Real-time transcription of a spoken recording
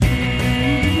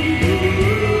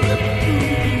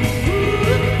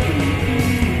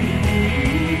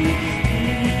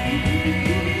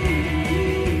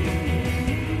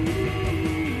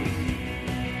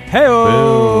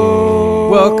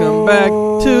back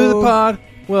to the pod.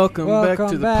 Welcome back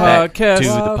to the podcast. To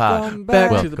the pod.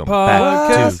 Back to the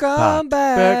podcast. Welcome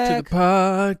Back to the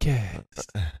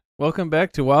podcast. Welcome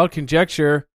back to Wild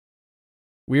Conjecture.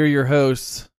 We are your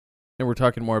hosts, and we're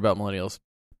talking more about millennials.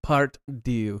 Part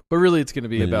 2. But really, it's going to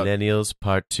be about Millennials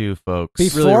Part 2, folks.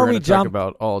 Before we jump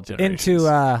about all generations. Into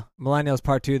Millennials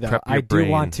Part 2, though, Prep your I do brain.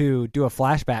 want to do a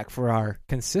flashback for our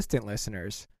consistent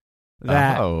listeners.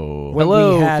 That Oh. when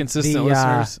hello, we had consistent the,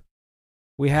 listeners.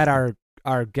 we had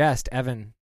our guest,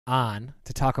 Evan, on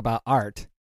to talk about art.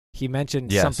 He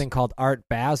mentioned Yes. something called Art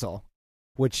Basel,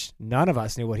 which none of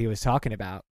us knew what he was talking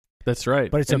about. That's right.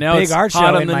 But it's And a now big it's art hot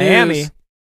show on in the Miami. news.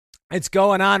 It's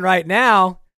going on right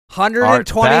now. Basel,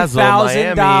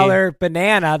 $120,000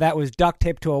 banana that was duct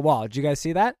taped to a wall. Did you guys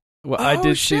see that? Well, I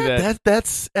did see shit. that.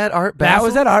 That's at Art Basel? That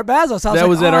was at Art Basel. So I was That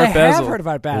was at Art I Basel. have heard of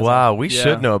Art Basel. Wow, we Yeah.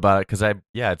 should know about it because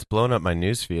it's blown up my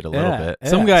newsfeed a little bit.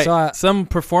 Some guy, So, some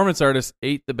performance artist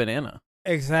ate the banana.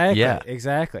 exactly. Yeah.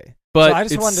 Exactly. But so I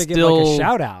just it's wanted to give still, like a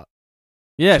shout out.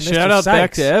 Yeah, to Mr. shout out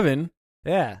back Sykes. to Evan.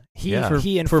 Yeah. He Yeah.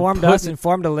 he For informed us, putting-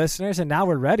 informed the listeners, and now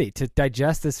we're ready to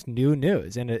digest this new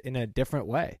news in a different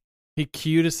way. He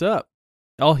queued us up.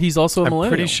 Oh, he's also a I'm millennial.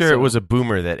 pretty sure so it was a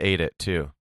boomer that ate it,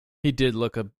 too. He did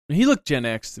look he looked Gen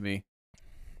X to me.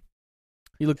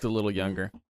 He looked a little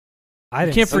younger. I You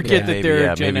didn't can't see forget that. that they're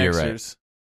yeah, Gen maybe you're right. Xers.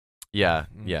 Yeah,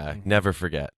 Mhm. never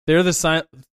forget. They're the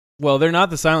Well, they're not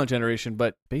the silent generation,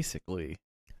 but basically,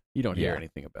 you don't hear Yeah.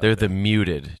 anything about. They're them. the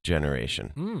muted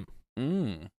generation. Mm.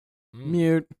 Mm. Mm.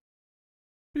 Mute.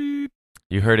 Beep.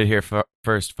 You heard it here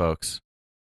first, folks.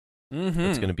 Mm-hmm.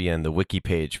 It's going to be on the wiki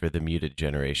page for the muted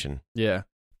generation. Yeah.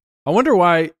 I wonder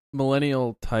why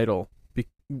millennial title.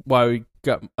 Why we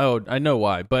got? Oh, I know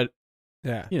why, but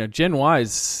Yeah. Gen Y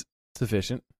is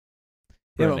sufficient.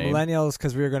 for Yeah, a but name. millennials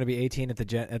because we were going to be 18 at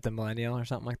the millennial or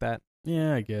something like that.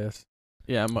 Yeah, I guess.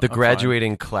 Yeah, I'm The I'm fine.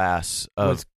 graduating class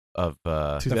Was- of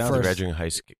the 2000. graduating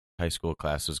high school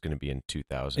class was going to be in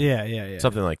 2000. Yeah.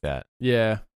 Something like that.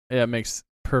 Yeah, it makes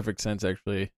perfect sense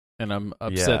actually, and I'm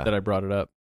upset Yeah. that I brought it up.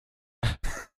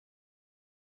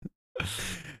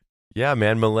 Yeah,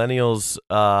 man, millennials,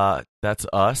 that's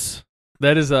us.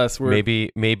 That is us. We're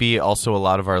Maybe also a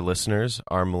lot of our listeners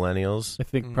are millennials. I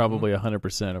think Mhm. probably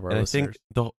 100% of our And I listeners.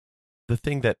 think the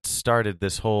thing that started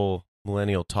this whole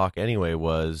millennial talk anyway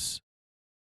was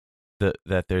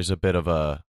that there's a bit of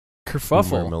a boomer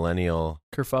Kerfuffle. millennial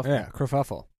Kerfuffle. Yeah,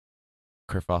 kerfuffle.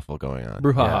 kerfuffle going on.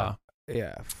 Brouhaha.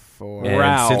 Yeah, for And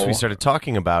Row. since we started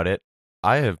talking about it,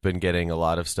 I have been getting a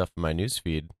lot of stuff in my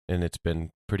newsfeed, and it's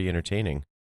been pretty entertaining.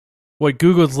 What,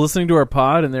 Google's listening to our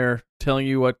pod and they're telling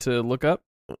you what to look up?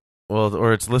 Well,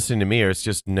 or it's listening to me, or it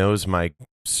just knows my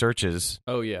searches.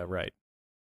 Oh, yeah, right.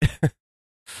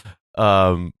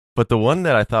 But the one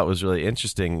that I thought was really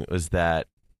interesting was that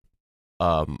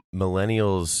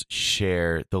millennials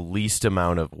share the least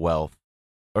amount of wealth,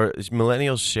 or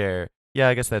millennials share. Yeah,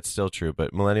 I guess that's still true,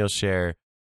 but millennials share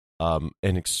an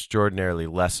extraordinarily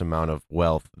less amount of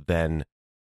wealth than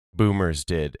boomers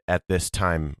did at this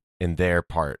time in their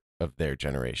part of their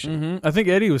generation. Mm-hmm. I think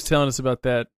Eddie was telling us about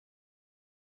that.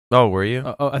 Oh, were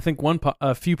you? I think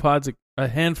a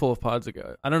handful of pods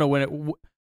ago. I don't know when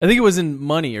I think it was in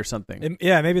money or something.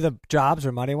 yeah, maybe the jobs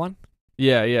or money one.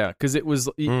 Yeah, because it was.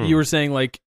 Mm. You were saying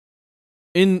like,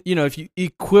 if you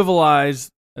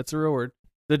equivalize, that's a real word.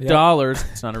 The Yep. dollars,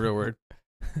 it's not a real word.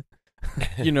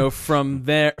 From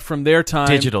their time,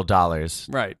 Digital dollars,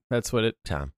 right? That's what it.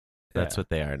 Tom. That's what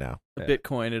they are now. Yeah.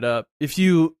 Bitcoin it up. If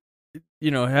you,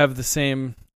 have the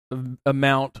same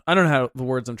amount. I don't know how the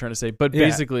words I'm trying to say, but Yeah.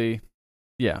 basically,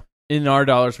 yeah. In our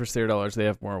dollars versus their dollars, they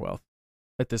have more wealth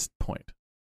at this point.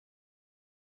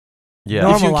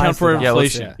 Yeah. If you Normalize account for the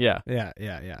dollars. inflation, yeah,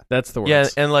 Yeah. that's the words. Yeah,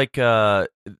 and like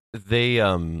they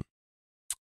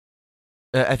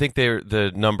I think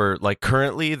the number like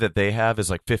currently that they have is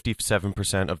like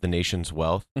 57% of the nation's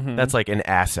wealth. Mhm. That's like in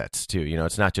assets too.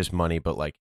 It's not just money, but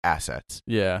like assets.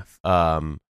 yeah.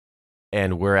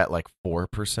 And we're at like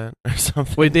 4% or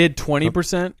something. Wait, they had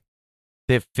 20%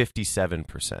 They have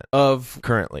 57% of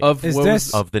currently Is what this-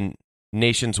 was, of the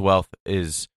nation's wealth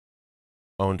is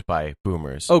owned by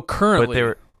boomers. oh currently. but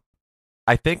they're.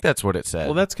 I think that's what it said.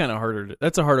 well, that's kind of harder.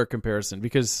 That's a harder comparison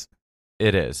because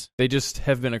it is. they just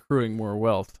have been accruing more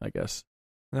wealth, I guess.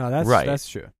 No, that's Right. That's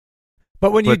true.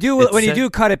 But when you But do it when you said- do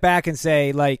cut it back and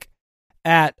say like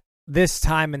at this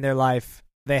time in their life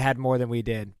they had more than we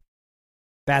did,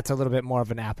 that's a little bit more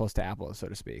of an apples to apples, so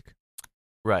to speak.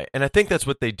 Right. And I think that's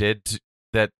what they did,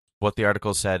 what the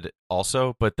article said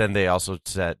also, but then they also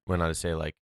went on to say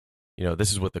like,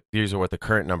 these are what the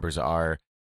current numbers are.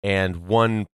 And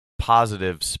one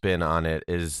positive spin on it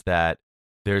is that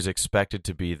there's expected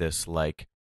to be this like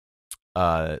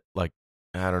like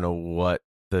I don't know what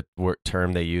the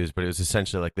term they used, but it was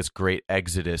essentially like this great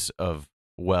exodus of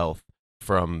wealth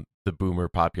from the boomer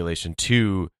population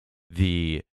to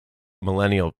the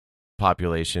millennial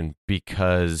population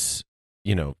because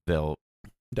they'll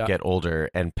get older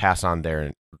and pass on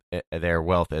their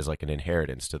wealth as like an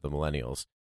inheritance to the millennials,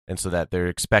 and so that they're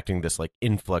expecting this like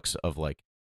influx of like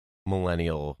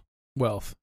millennial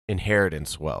wealth,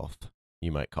 inheritance wealth,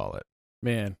 you might call it.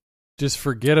 Man, just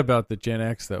forget about the Gen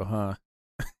X though, huh?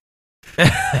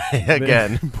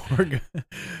 Again.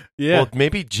 Yeah. Well,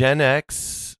 maybe Gen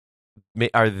X,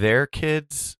 are their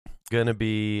kids going to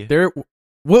be...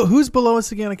 Who's below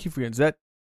us again? I keep forgetting. Is that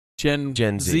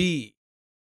Gen Z?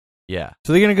 Yeah.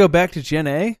 So they're going to go back to Gen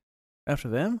A after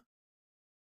them?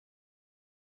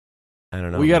 I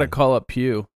don't know. We got to call up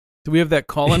Pew. Do we have that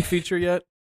call-in feature yet?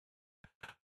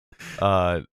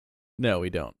 No,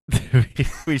 we don't.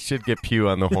 We should get Pew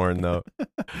on the horn, though.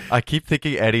 I keep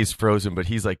thinking Eddie's frozen, but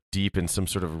he's like deep in some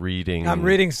sort of reading. I'm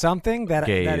reading something that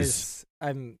is.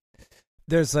 I'm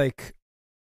just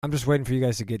waiting for you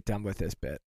guys to get done with this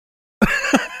bit.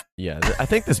 Yeah, I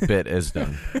think this bit is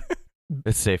done.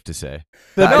 It's safe to say.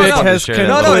 The bit has I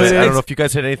don't know if you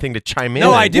guys had anything to chime in.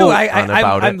 No, I do.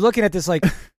 I'm looking at this like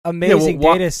amazing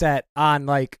data set on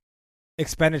like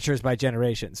expenditures by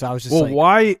generation. So I was just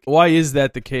why is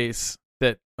that the case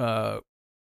that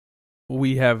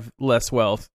we have less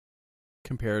wealth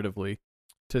comparatively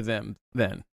to them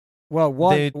then? Well,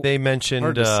 they mentioned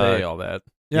hard to say all that.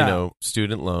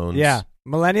 Student loans. Yeah.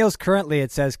 Millennials currently,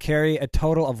 it says, carry a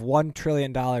total of $1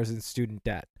 trillion in student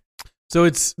debt. So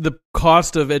it's the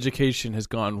cost of education has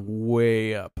gone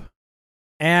way up.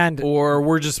 Or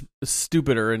we're just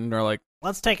stupider and are like,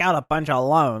 let's take out a bunch of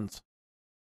loans.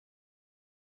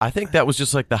 I think that was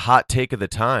just like the hot take of the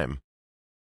time.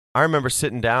 I remember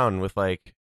sitting down with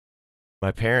like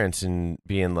my parents and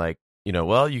being like,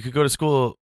 well, you could go to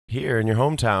school here in your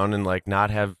hometown and like not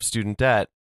have student debt,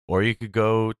 or you could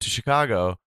go to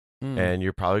Chicago and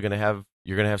you're probably going to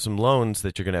have some loans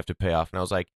that you're going to have to pay off. And I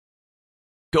was like,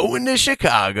 going to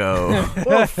Chicago.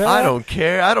 I don't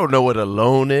care. I don't know what a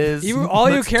loan is. All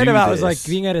you cared about was like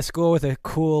being at a school with a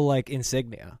cool like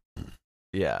insignia.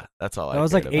 Yeah, that's all. That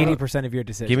was like 80% of your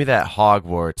decision. Give me that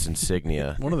Hogwarts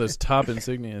insignia. One of those top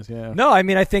insignias, yeah. No, I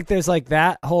mean, I think there's like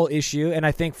that whole issue, and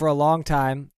I think for a long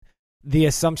time, the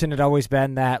assumption had always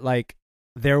been that like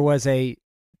there was a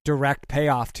direct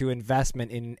payoff to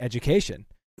investment in education,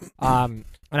 and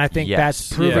I think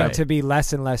that's proving to be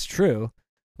less and less true.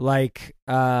 Like,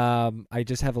 I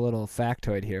just have a little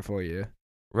factoid here for you.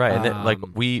 Right, and then, like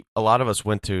a lot of us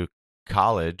went to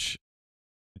college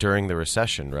during the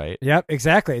recession, right? Yep,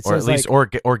 exactly. Or at least,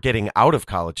 or getting out of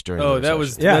college during the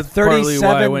recession. That's partly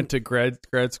why I went to grad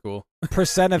school.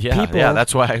 Percent of people. Yeah,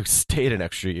 that's why I stayed an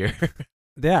extra year.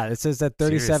 Yeah, it says that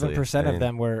 37% of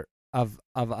them were of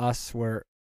us were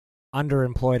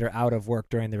underemployed or out of work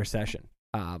during the recession,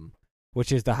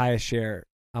 which is the highest share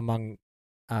among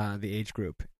the age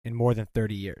group in more than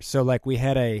 30 years. So like we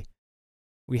had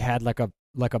like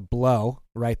a blow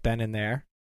right then and there.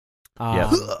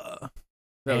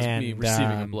 That was me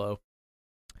receiving a blow.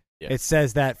 Yeah. It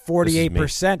says that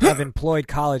 48% of employed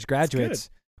college graduates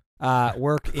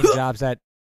work in jobs that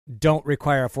don't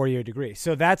require a 4-year degree.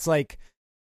 So that's like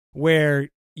where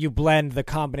you blend the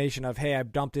combination of, hey,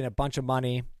 I've dumped in a bunch of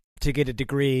money to get a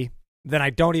degree, then I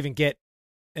don't even get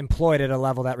employed at a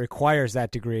level that requires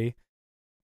that degree.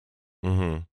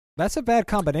 Mm-hmm. That's a bad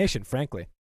combination, frankly.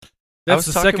 That's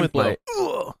the second blow.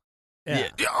 Yeah.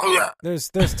 There's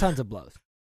tons of blows.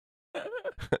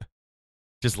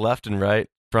 Just left and right,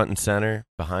 front and center,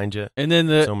 behind you. And then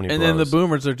the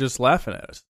boomers are just laughing at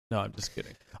us. No, I'm just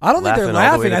kidding. I don't think they're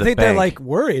laughing. I think they're like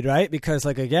worried, right? Because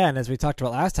like again, as we talked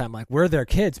about last time, like we're their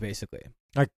kids basically.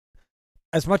 Like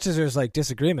as much as there's like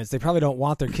disagreements, they probably don't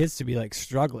want their kids to be like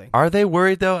struggling. Are they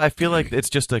worried though? I feel like it's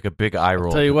just like a big eye roll.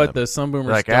 I'll tell you what, them. some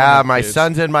boomers like, my kids.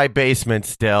 son's in my basement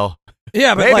still.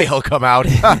 Yeah, but maybe he'll come out.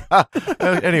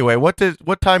 Anyway, what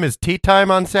time is tea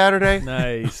time on Saturday?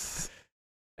 Nice.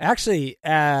 Actually,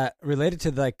 related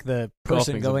to like the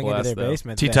person going into their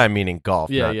basement. Tea time meaning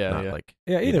golf. Yeah. Like,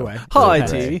 either way. Hi,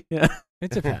 tea. Yeah. It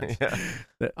depends.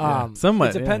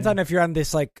 Somewhat. It depends on if you're on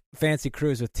this like fancy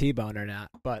cruise with T-Bone or not.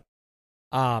 But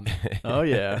oh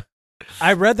yeah.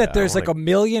 I read that there's like 1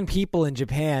 million people in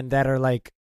Japan that are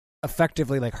like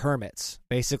effectively like hermits.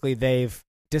 Basically, they've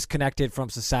disconnected from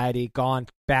society, gone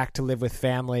back to live with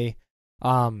family.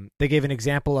 They gave an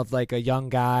example of like a young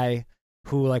guy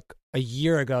who like a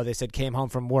year ago they said came home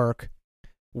from work,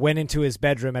 went into his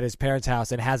bedroom at his parents'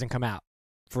 house and hasn't come out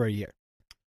for a year.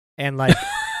 And like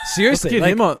seriously,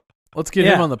 let's get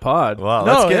him on the pod. Well,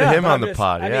 let's get him on the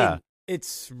pod. I mean,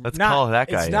 it's Let's not, call that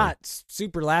guy it's in. not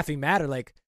super laughing matter.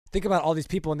 Like, think about all these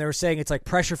people, and they were saying it's like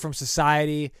pressure from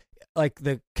society, like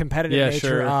the competitive nature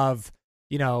sure. of,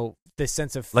 this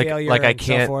sense of Like- failure like I and so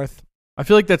can't- forth. I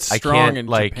feel like that's strong I can't in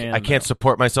like Japan. I can't though.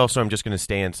 support myself, so I'm just going to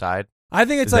stay inside. I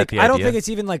think it's Is that like, the I don't idea? think it's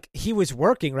even like he was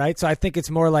working, right? So I think it's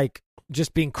more like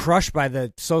just being crushed by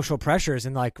the social pressures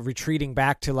and like retreating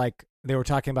back to, like, they were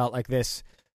talking about, like, this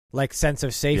like sense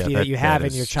of safety that you have in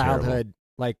is your terrible. childhood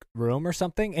like room or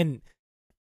something. And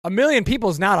 1 million people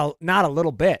is not a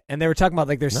little bit. And they were talking about,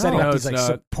 like, they're setting No, up these it's like not.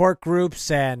 support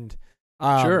groups and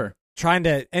Sure. trying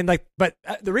to, and like, but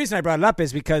the reason I brought it up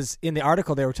is because in the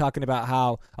article they were talking about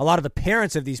how a lot of the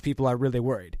parents of these people are really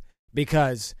worried,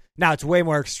 because now it's way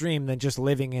more extreme than just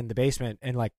living in the basement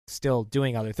and like still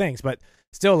doing other things, but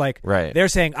still, like, Right. they're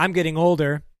saying, I'm getting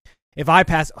older. If I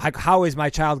pass, like, how is my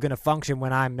child going to function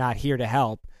when I'm not here to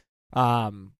help?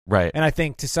 Right. And I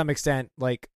think to some extent,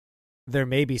 like, there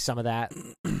may be some of that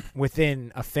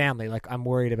within a family. Like, I'm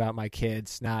worried about my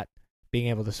kids not being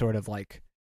able to sort of, like,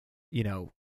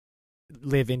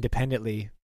 live independently.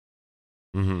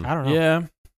 Mm-hmm. I don't know. Yeah.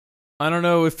 I don't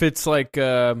know if it's like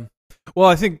well,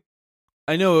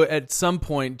 I know at some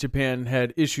point Japan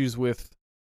had issues with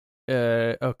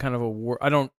a kind of a war.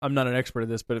 I'm not an expert at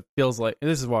this, but it feels like, and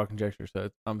this is wild conjecture, so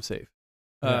I'm safe.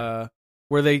 Yeah.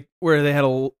 Where they had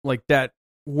like that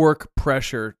work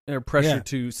pressure or pressure Yeah.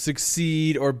 to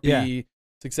succeed or be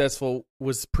successful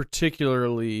was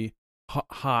particularly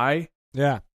high.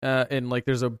 Yeah. And like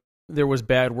there was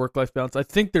bad work-life balance. I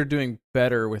think they're doing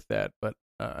better with that, but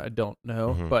I don't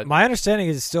know. Mhm. But My understanding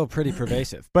is it's still pretty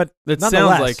pervasive, but that nonetheless,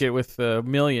 sounds like it with 1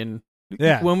 million.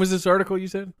 Yeah. When was this article you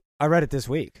said? I read it this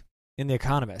week in The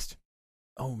Economist.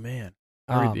 Oh man,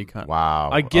 I read The Um, Economist. Wow.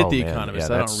 I get Oh, The man. Economist.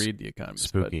 Yeah, I that's don't read The Economist.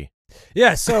 Spooky.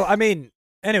 Yeah. So, I mean,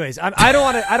 anyways, I don't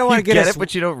want to. I don't want to You get get us. it,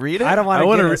 but you don't read it. I don't want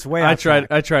to get us way. I off tried.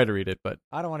 track. I tried to read it, but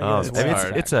I don't want to get Oh, us it's way off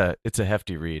hard. track. it's a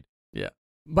hefty read.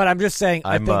 But I'm just saying,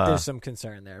 I I'm, think there's some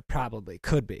concern there. Probably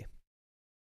could be.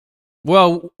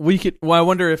 well, we could. Well, I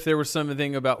wonder if there was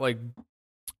something about like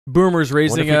boomers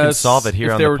raising we can us. solve it here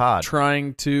if on they the were pod.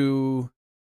 trying to.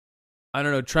 I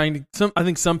don't know. I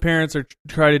think some parents are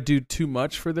try to do too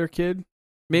much for their kid,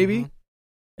 maybe, Mhm.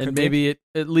 and Could be. maybe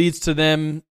it leads to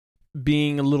them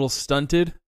being a little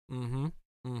stunted Mm-hmm.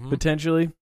 Mm-hmm.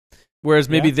 potentially. Whereas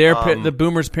maybe Yeah. the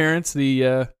boomers' parents,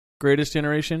 the greatest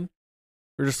generation,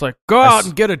 were just like, go out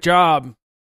and get a job,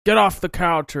 get off the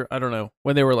couch, or I don't know,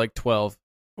 when they were like 12.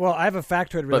 Well, I have a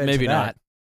factoid related But maybe to that. not.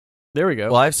 There we go.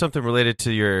 Well, I have something related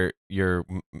to your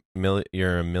 1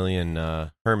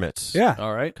 million hermits. Yeah,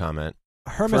 All right. Comment.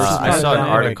 Hermits. First is is I part of saw the an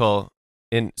dynamic. article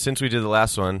since we did the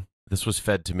last one. This was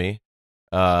fed to me.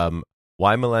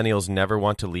 Why millennials never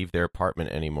want to leave their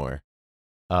apartment anymore.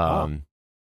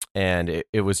 And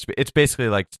it's basically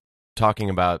like talking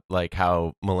about like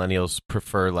how millennials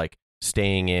prefer like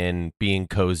staying in, being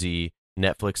cozy,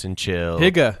 Netflix and chill,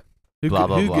 Higa. blah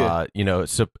blah Huga. blah. You know,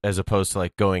 as opposed to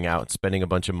like going out and spending a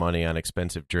bunch of money on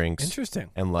expensive drinks Interesting.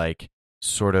 and like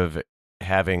sort of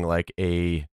having like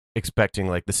expecting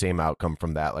like the same outcome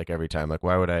from that like every time. Like,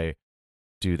 why would I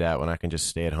do that when I can just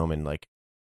stay at home and like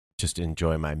just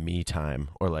enjoy my me time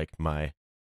or like my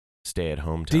stay at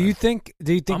home time? Do you think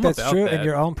I'm that's about true that. in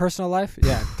your own personal life?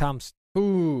 Yeah, Tom's.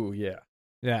 Ooh, yeah.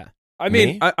 Yeah. I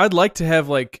mean, Me? I'd like to have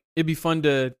like, it'd be fun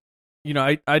to,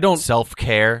 I don't.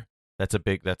 Self-care. That's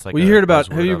like Well, a you heard about,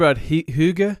 buzzword have you of- heard about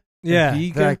Huga? Yeah.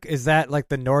 Higa? Like, is that like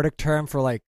the Nordic term for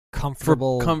like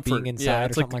comfortable For comfort. being inside Yeah, or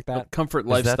it's something like a that? comfort Is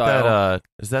lifestyle.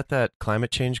 is that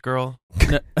climate change girl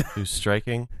No. who's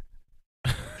striking?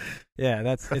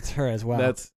 Yeah, it's her as well.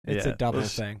 That's it's yeah. a double Well,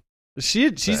 thing.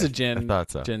 She's a I Gen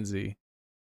thought so. Gen Z.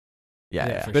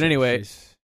 Yeah. for But sure. anyway,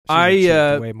 She's I,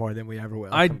 achieved way more than we ever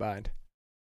will I- combined.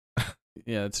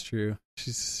 Yeah, that's true.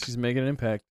 She's making an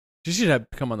impact. She should have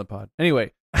come on the pod.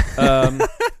 Anyway, um,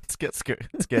 Let's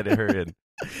get her in.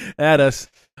 at us.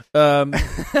 No,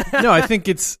 I think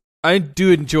I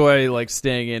do enjoy like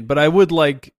staying in, but I would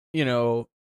like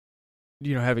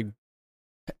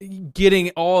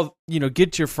getting all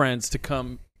get your friends to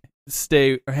come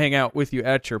stay or hang out with you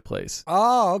at your place.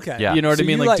 Oh, okay. Yeah. You know what So I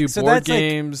mean? you Like do so board that's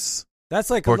games, That's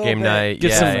like Board a little game bit, night.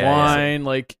 get yeah, some yeah, yeah. wine.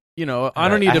 Like I don't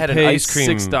Right. need I to had an pay ice cream-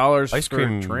 $6 ice for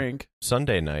cream a drink.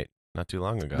 Sunday night, not too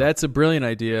long ago. That's a brilliant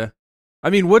idea. I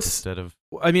mean, Instead of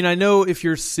I know if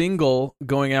you're single,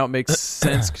 going out makes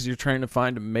sense because you're trying to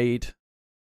find a mate.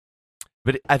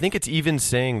 But I think it's even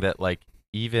saying that like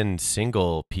even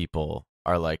single people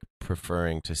are like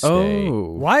preferring to stay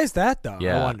Why is that though? I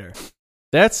Yeah. wonder.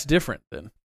 That's different then.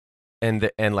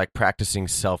 and like practicing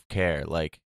self-care,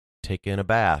 like taking a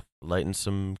bath, lighting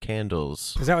some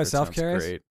candles. Is that what That sounds self care is?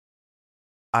 great.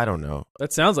 I don't know.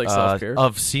 That sounds like self-care.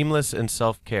 Of seamless and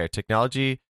self-care.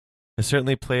 Technology has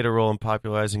certainly played a role in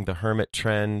popularizing the hermit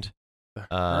trend. The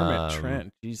hermit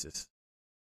trend, Jesus.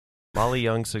 Molly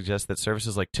Young suggests that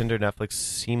services like Tinder, Netflix,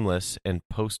 Seamless, and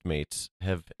Postmates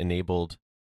have enabled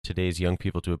today's young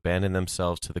people to abandon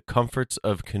themselves to the comforts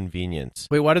of convenience.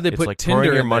 Wait, why did they It's put like Tinder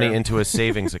pouring your in money there? into a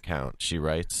savings account, she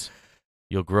writes.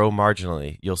 You'll grow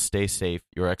marginally. You'll stay safe.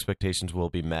 Your expectations will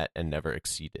be met and never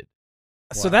exceeded.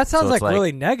 So that sounds So it's like-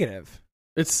 really negative.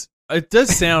 It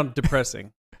does sound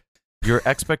depressing. Your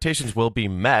expectations will be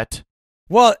met.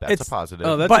 Well, That's it's a positive.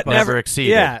 Oh, that's but a never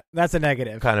exceeded. Yeah, that's a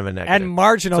negative. Kind of a negative. And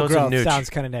marginal So it's a growth neutral. sounds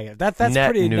kind of negative. That's Net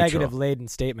pretty neutral. negative laden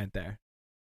statement there.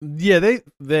 Yeah, they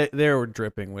were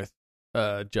dripping with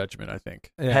judgment, I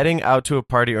think. Yeah. Heading out to a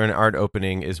party or an art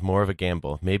opening is more of a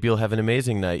gamble. Maybe you'll have an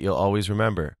amazing night you'll always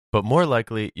remember. But more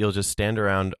likely, you'll just stand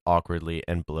around awkwardly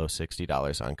and blow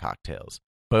 $60 on cocktails.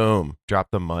 Boom. Drop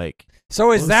the mic.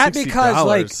 So is Well, that $60. because,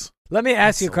 like, let me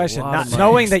ask you a That's a question, lot not of money.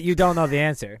 knowing that you don't know the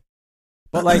answer.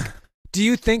 But, like, do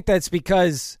you think that's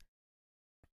because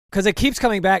it keeps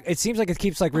coming back, it seems like it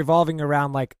keeps, like, revolving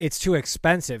around, like, it's too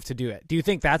expensive to do it. Do you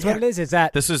think that's what it is? Is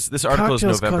that, This article is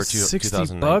Cocktails November cost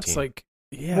 2019. $60? Like,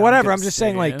 yeah. whatever, I'm I'm just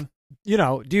saying, like, you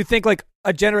know, do you think, like,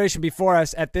 a generation before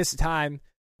us at this time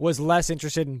was less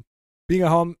interested in being at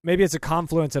home? Maybe it's a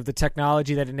confluence of the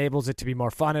technology that enables it to be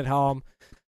more fun at home,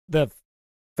 the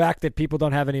fact that people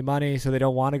don't have any money, so they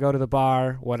don't want to go to the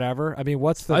bar, whatever. I mean,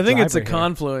 what's the I think it's a driver here?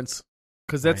 confluence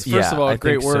because that's Right. first of all a I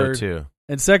great think word, So too.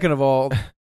 and second of all,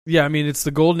 yeah, I mean it's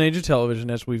the golden age of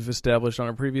television as we've established on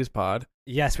a previous pod,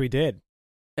 Yes, we did.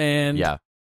 and Yeah.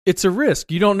 it's a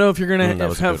risk. You don't know if you're gonna that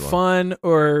was a have good one. fun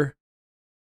or.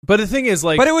 But the thing is,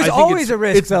 like, But it was I think always it's- a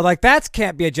risk, it's- though. Like, that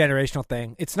can't be a generational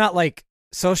thing. It's not like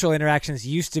social interactions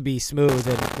used to be smooth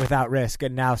and without risk,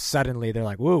 and now suddenly they're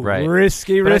like, whoa, Right.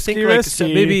 risky, But I risky, think, like, risky. So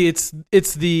maybe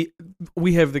it's the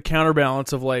we have the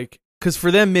counterbalance of like because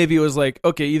for them maybe it was like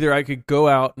okay either I could go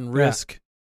out and Yeah. risk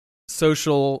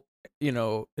social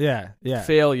yeah.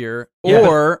 failure Yeah.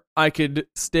 or I could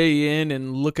stay in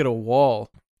and look at a wall.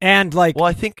 And, like, Well,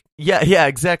 I think, yeah,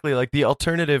 exactly. Like the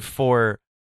alternative for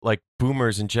like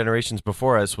boomers and generations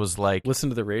before us was like, Listen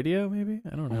to the radio maybe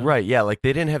I don't know. right, yeah, like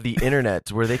they didn't have the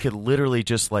internet where they could literally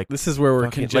just like, This is where we're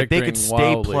fucking- like conjecturing they could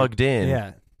stay wildly. plugged in,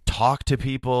 yeah. talk to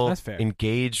people, That's fair.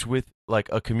 engage with like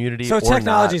a community. So or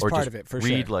technology is not, or part just of it, for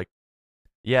read sure. like,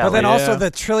 yeah, But then like, also Yeah.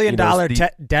 the $1 trillion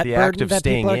debt the act burden of that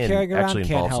staying people are in carrying around actually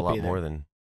can't involves a help lot either. more than.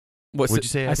 What's Would it- you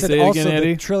say? I said Say it also again,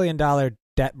 Eddie? the $1 trillion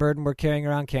debt burden we're carrying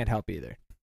around can't help either.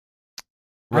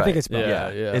 I Right. think it's both. Yeah.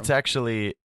 It's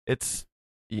actually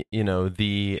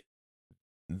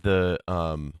the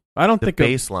I don't the think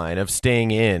baseline of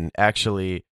staying in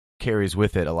actually carries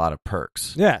with it a lot of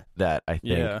perks Yeah. that I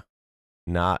think yeah.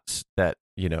 not that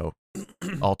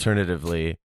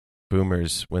alternatively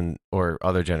boomers or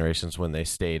other generations when they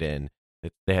stayed in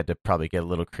they had to probably get a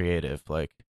little creative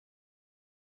like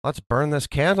let's burn this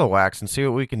candle wax and see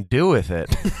what we can do with it.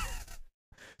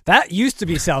 That used to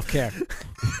be self-care.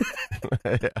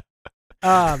 I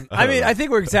mean, know. I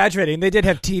think we're exaggerating. They did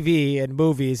have TV and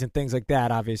movies and things like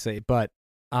that, obviously, but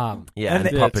Yeah, and and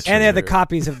they, puppetry. and they had the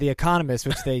copies of The Economist,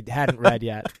 which they hadn't read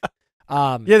yet.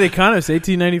 Yeah, the Economist,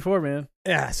 1894, man.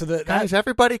 Yeah. So the Guys,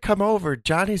 everybody come over.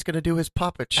 Johnny's going to do his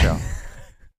puppet show.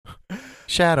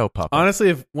 Shadow puppet. Honestly,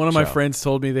 if one of my show. friends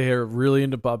told me they are really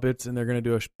into puppets and they're going to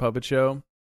do a puppet show,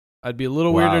 I'd be a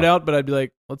little Wow. weirded out, but I'd be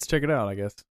like, let's check it out, I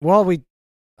guess. well,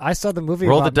 I saw the movie.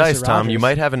 Roll the about dice, Mr. Tom. You Rogers.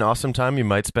 might have an awesome time. You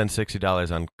might spend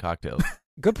 $60 on cocktails.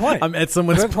 Good point. I'm at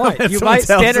someone's Good point. at You someone's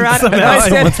might house stand and around. You somehow might I-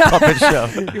 stand someone's puppet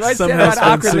show. You might stand somehow around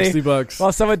spend awkwardly $60.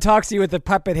 while someone talks to you with a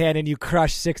puppet hand, and you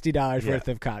crush $60 Yeah. worth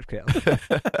of cocktails.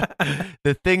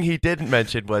 The thing he didn't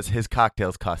mention was his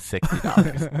cocktails cost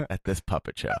 $60 at this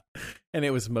puppet show. And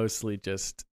it was mostly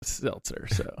just seltzer,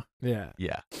 so Yeah.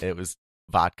 Yeah, it was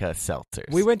vodka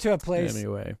seltzers. We went to a place.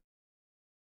 anyway.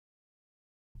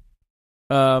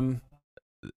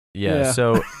 Yeah,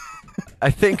 so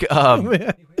I think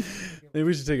Maybe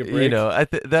we should take a break.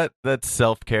 that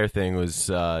self-care thing was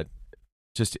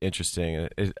just interesting.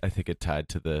 I think it tied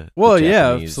to the yeah,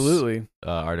 Japanese, absolutely.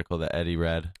 article that Eddie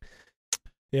read.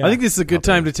 Yeah. I think this is a good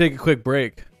time to Helping. take a quick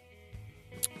break.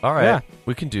 All right, Yeah.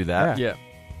 we can do that. Yeah.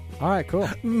 All right, cool.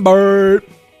 Bert.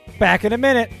 Back in a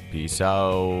minute. Peace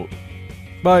out.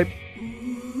 Bye.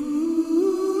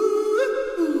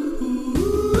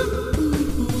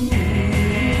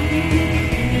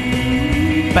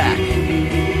 Back.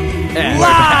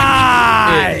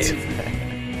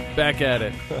 Back at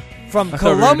it. From I thought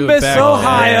we were gonna do it Columbus, back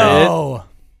Ohio.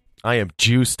 I am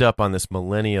juiced up on this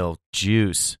millennial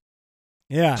juice.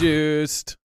 Yeah.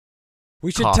 Juiced.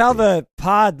 We should coffee. tell the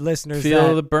pod listeners Feel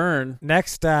that the burn.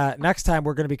 next time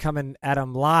we're going to be coming at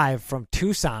them live from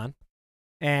Tucson,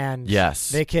 and Yes.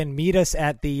 they can meet us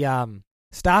at the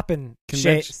stop and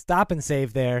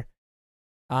save there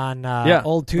on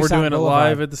Old Tucson we're doing Boulevard. it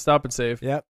live at the Stop and Save.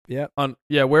 Yep.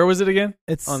 Where was it again?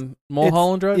 It's On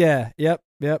Mulholland Drive. Yeah. Yep.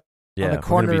 Yeah, on the we're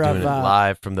corner gonna be doing of it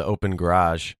live from the open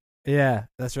garage. Yeah,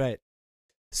 that's right.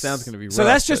 Sounds gonna be rough, so.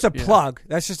 That's just a but, yeah. plug.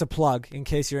 That's just a plug in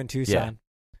case you're in Tucson.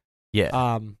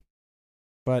 Yeah.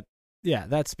 But yeah,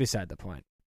 that's beside the point.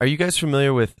 Are you guys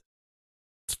familiar with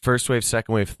first wave,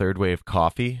 second wave, third wave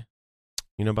coffee?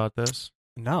 You know about those?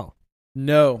 No,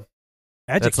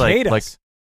 Educate us.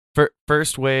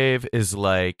 First wave is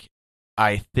like,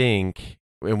 I think,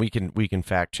 and we can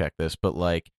fact check this, but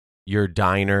like your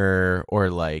diner or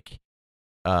like,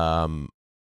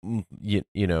 you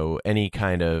know, any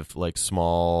kind of like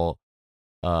small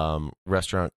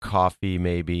restaurant coffee,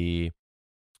 maybe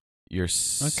your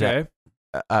Okay.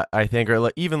 I think, or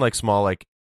like even like small like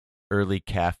early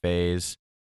cafes,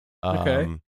 Okay.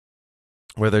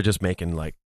 where they're just making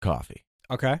like coffee.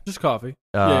 Okay. Just coffee.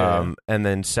 Yeah. And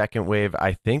then second wave,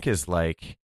 I think, is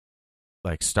like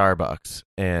Starbucks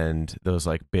and those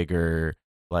like bigger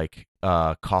like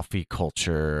coffee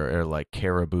culture or like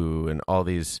Caribou and all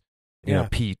these you know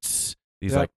Pete's,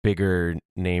 these like bigger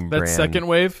name brand. That's second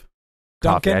wave.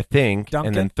 Coffee, Dunkin'? I think. Dunkin'?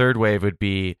 And then third wave would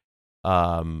be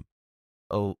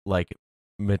like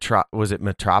was it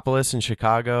Metropolis in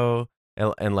Chicago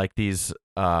and like these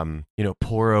you know,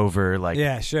 pour over like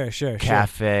sure.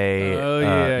 cafe. Oh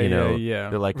yeah, you know, yeah.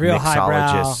 they're like Real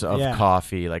mixologists highbrow, of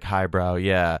coffee, like highbrow,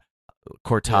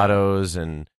 cortados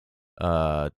and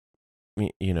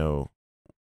you know,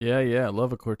 Yeah.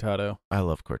 Love a cortado. I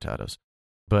love cortados,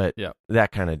 but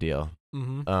that kind of deal.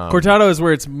 Mm-hmm. Cortado is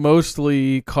where it's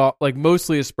mostly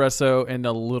mostly espresso and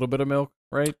a little bit of milk,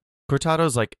 right? Cortado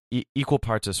is like equal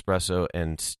parts espresso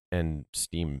and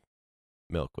steam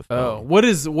milk with foam. What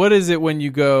is it when you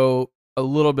go a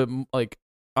little bit like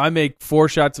I make 4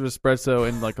 shots of espresso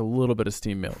and like a little bit of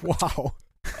steam milk? Wow.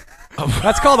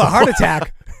 That's called a heart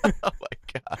attack. Oh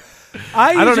my god!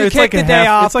 I don't know, usually it's kick like the a day half-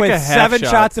 off it's like with a half 7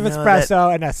 shot. shots of No,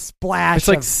 espresso and a splash It's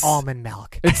like of s- almond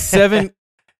milk. It's 7.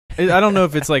 I don't know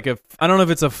if it's like I don't know if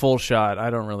it's a full shot. I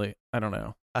don't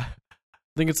know. I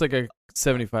think it's like a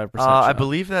 75%. I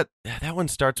believe that one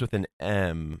starts with an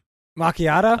M.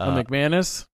 Macchiato? a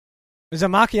McManus. Is a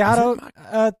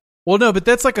macchiato? Well, no, but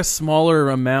that's like a smaller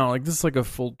amount. Like this is like a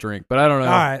full drink, but I don't know.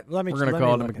 All right, We're gonna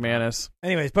call it a McManus.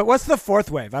 Anyways, but what's the fourth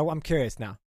wave? I'm curious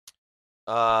now.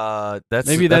 That's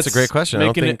a great question.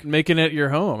 Making it your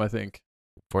home. I think.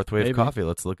 Fourth wave Maybe. coffee.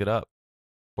 Let's look it up.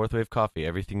 Fourth wave coffee.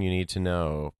 Everything you need to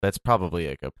know. That's probably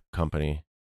like a company.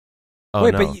 Oh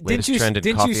Wait, no! but Latest trend in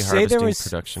didn't coffee you say there harvesting was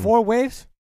production. 4 waves?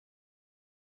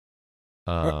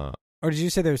 Uh, Or did you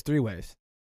say there was 3 waves?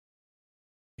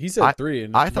 He said 3.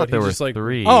 And I thought there were just like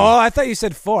 3. Oh, I thought you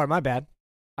said 4. My bad.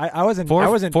 I wasn't.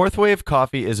 Fourth wave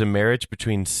coffee is a marriage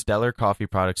between stellar coffee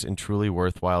products and truly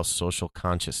worthwhile social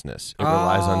consciousness. It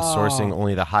relies on sourcing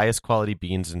only the highest quality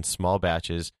beans in small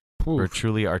batches for a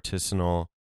truly artisanal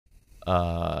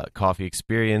coffee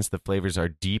experience. The flavors are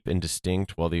deep and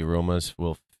distinct, while the aromas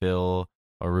will fill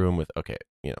a room with. Okay,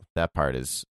 you know that part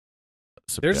is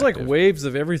subjective. There's like waves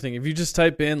of everything. If you just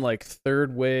type in like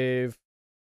third wave,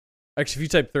 actually, if you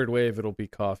type third wave, it'll be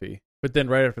coffee. But then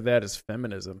right after that is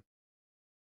feminism.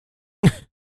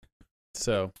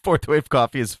 So fourth wave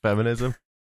coffee is feminism.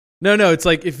 No, it's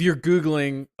like if you're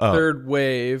Googling third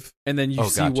wave and then you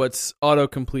see what's auto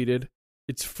completed,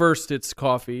 it's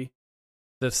coffee.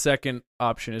 The second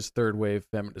option is third wave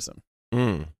feminism.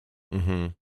 Mm-hmm.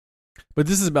 But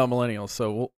this is about millennials,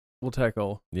 so we'll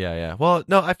tackle. Yeah. Well,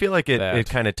 no, I feel like it that.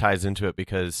 kind of ties into it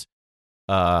because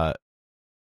I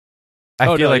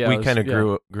feel like we kind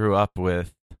of grew up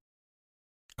with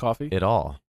coffee. It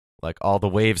all, like all the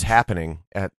waves happening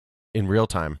in real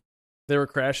time. They were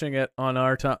crashing it on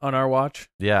our watch.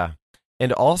 Yeah,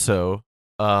 and also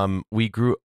we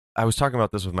grew. I was talking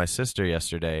about this with my sister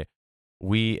yesterday.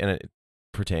 And it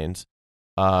pertains.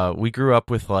 We grew up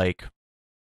with like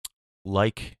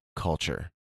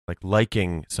culture, like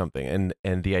liking something,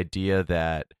 and the idea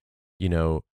that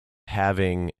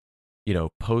having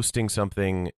posting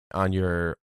something on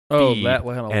your feed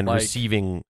and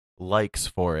receiving likes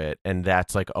for it, and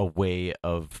that's like a way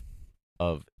of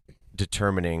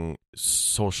determining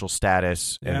social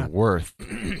status and worth.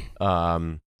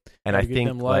 And I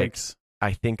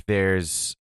think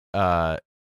there's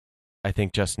I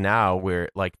think just now where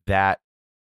like that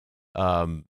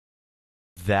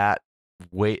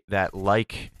wave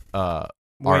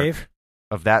arc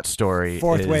of that story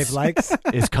fourth wave likes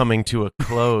is coming to a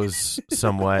close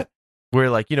somewhat. where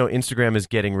like, Instagram is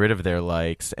getting rid of their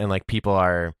likes and like people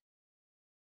are.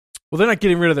 Well, they're not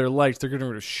getting rid of their likes. They're getting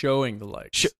rid of showing the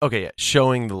likes.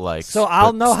 Showing the likes. So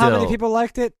I'll but know how many still- people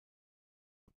liked it,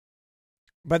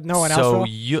 but no one else So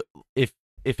will?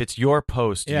 if it's your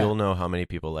post, Yeah. you'll know how many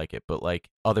people like it. But like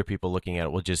other people looking at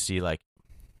it will just see like,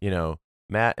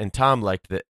 Matt and Tom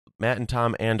liked it. Matt and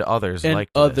Tom and others And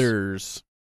liked this. others.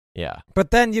 Yeah.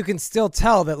 But then you can still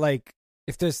tell that, like,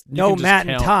 if there's You no can just Matt and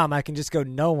count. Tom, I can just go,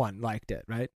 no one liked it,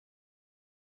 right?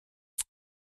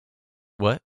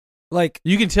 What? Like,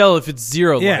 You can tell if it's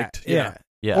zero yeah, liked. yeah.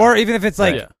 Yeah. Or even if it's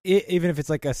like, Right. even if it's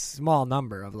like a small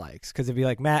number of likes, because it'd be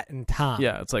like Matt and Tom.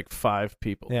 Yeah, it's like 5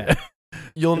 people. Yeah.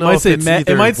 You'll It know might if say it's Matt- it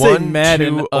either might say one, Matt 2,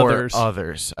 and or others.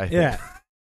 others. I think. Yeah.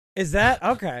 Is that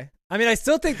okay? I mean, I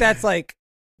still think that's like,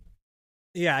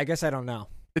 yeah. I guess I don't know.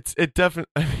 It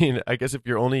definitely. I mean, I guess if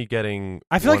you're only getting,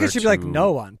 I feel like one it or should be like two-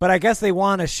 no one, but I guess they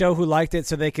want to show who liked it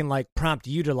so they can like prompt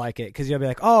you to like it because you'll be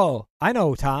like, oh, I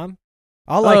know Tom,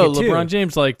 I'll like it too. LeBron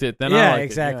James liked it. Then I yeah, like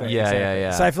exactly. It. Yeah, exactly. yeah,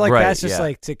 yeah. So I feel like Right, that's just yeah.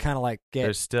 like to kind of like get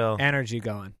There's still. energy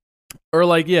going. Or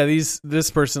like, yeah,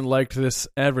 this person liked this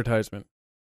advertisement.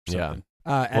 or Yeah. something.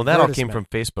 Well, that all came Advertisement. from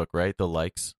Facebook, right? The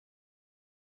likes.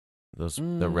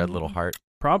 The red little Mm. heart.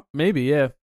 Maybe, yeah.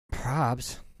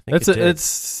 Probs. I think It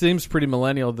seems pretty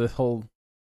millennial. The whole,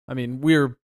 I mean,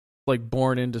 we're like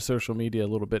born into social media a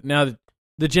little bit now.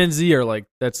 The Gen Z are like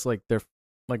that's like they're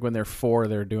like when they're 4,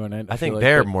 they're doing it. I feel think like.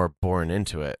 they're But- more born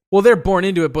into it, well, they're born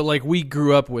into it, but like we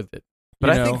grew up with it. but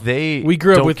you I know? think they we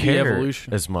grew up don't with the care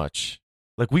evolution. as much.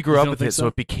 Like we grew You up don't with think it, so so?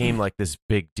 it became like this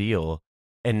big deal,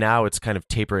 and now it's kind of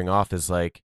tapering off. As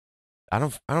like, I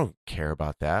don't care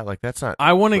about that. Like that's not.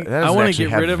 I want that to. doesn't I want to actually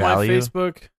get have rid of value. my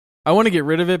Facebook. I want to get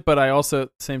rid of it, but I also at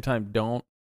the same time don't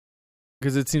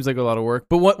because it seems like a lot of work.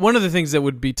 But one of the things that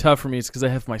would be tough for me is because I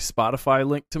have my Spotify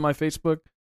linked to my Facebook.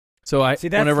 So See,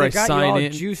 that's whenever they I got you sign all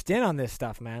in, juiced in on this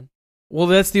stuff, man. well,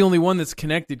 that's the only one that's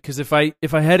connected. Because if I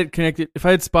had it connected, if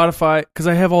I had Spotify, because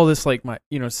I have all this like my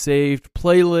saved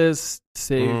playlists,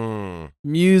 saved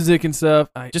music and stuff.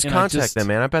 Just and contact them,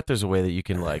 man. I bet there's a way that you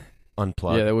can like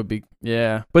unplug. Yeah, that would be But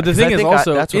the 'Cause thing I is think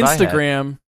also that's what I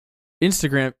had.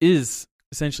 Instagram is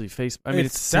essentially Facebook. I mean,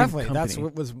 it's the same definitely company. that's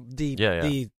what was the Yeah,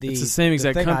 yeah. the it's the same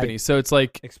exact thing I company. So it's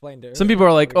like explained earlier. some people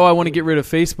are like, "Oh, I want to get rid of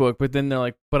Facebook," but then they're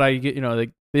like, "But I get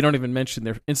they don't even mention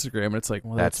their Instagram." And it's like,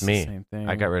 well, That's that's me. The same thing.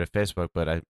 I got rid of Facebook, but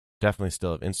I definitely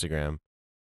still have Instagram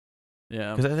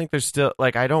Yeah. because I think there's still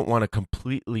like I don't want to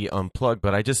completely unplug,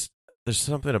 but there's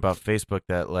something about Facebook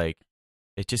that like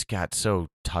it just got so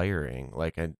tiring,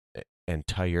 like and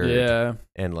tired, Yeah.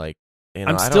 and like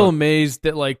I'm still amazed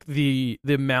that like the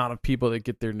amount of people that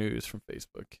get their news from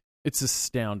Facebook. It's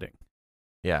astounding.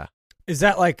 yeah. Is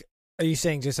that like? Are you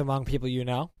saying just among people you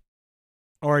know,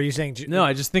 or are you saying No,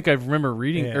 I just think I remember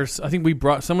reading, Yeah. or I think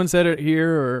someone said it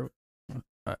here,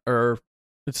 or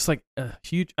it's just like a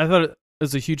huge. I thought it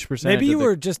was a huge percentage. maybe you of the-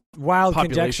 were just wild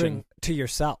population. conjecturing to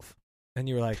yourself, and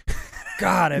you were like,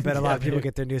 "God, I bet a lot of people maybe.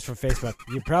 get their news from Facebook."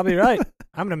 You're probably right.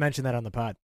 I'm going to mention that on the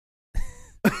pod.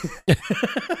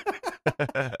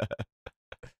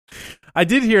 I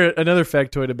did hear another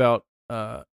factoid about.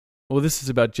 Well, this is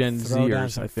about Gen Throw down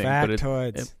Zers, some I think. But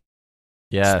factoids.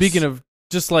 Yes. speaking of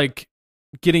just like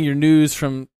getting your news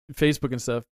from Facebook and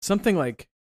stuff, something like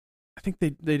I think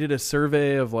they did a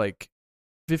survey of like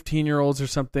 15-year-olds or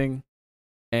something,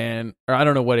 or I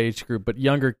don't know what age group, but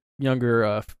younger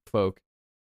folk,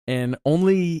 and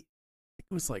only it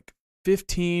was like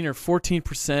 15 or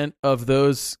 14% of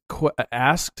those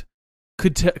asked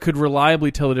could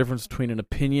reliably tell the difference between an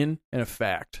opinion and a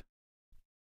fact.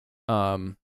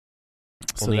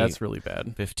 So Only that's really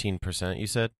bad. 15%, you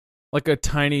said? Like a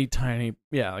tiny,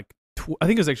 yeah, like I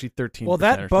think it was actually 13%. Well,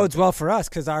 that bodes well for us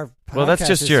because our podcast Well, that's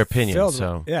just is your opinion, filled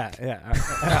so. with, yeah.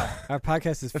 Our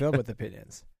podcast is filled with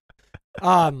opinions.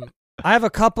 I have a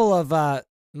couple of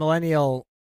millennial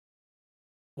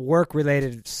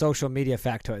work-related social media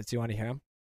factoids. Do you want to hear them?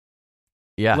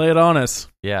 Yeah. Lay it on us.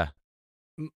 Yeah.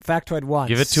 Factoid 1.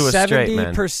 Give it to us straight,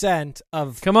 man. 70%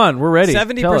 of Come on, we're ready.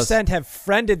 Tell us. 70% have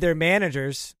friended their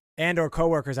managers and or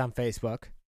coworkers on Facebook.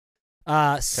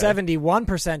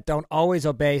 71% don't always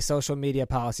obey social media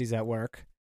policies at work.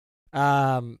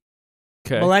 Okay.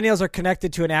 Millennials are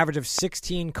connected to an average of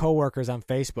 16 coworkers on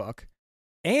Facebook.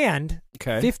 And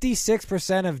Okay.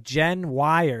 56% of Gen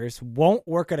Yers won't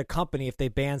work at a company if they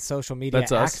ban social media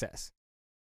That's us. access.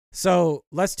 So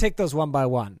let's take those one by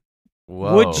one.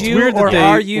 Whoa. Would It's you weird or that they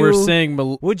are you- were saying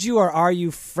Would you or are you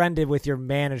friended with your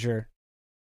manager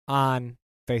on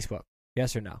Facebook?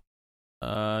 Yes or no?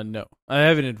 no. I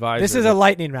have an advisor. This is a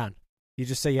lightning round. You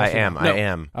just say yes I or am. no. I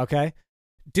am. Okay.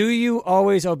 Do you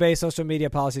always obey social media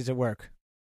policies at work?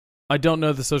 I don't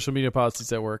know the social media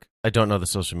policies at work. I don't know the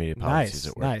social media policies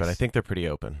at work, nice. but I think they're pretty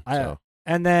open. So.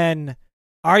 And then,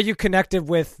 are you connected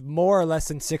with more or less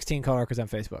than 16 coworkers on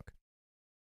Facebook?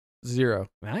 0.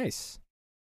 Nice.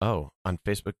 Oh, on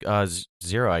Facebook,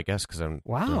 0, I guess, because I'm.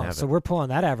 Wow. So we're pulling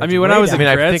that average. I mean, when I was in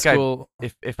I grad think school,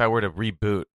 if I were to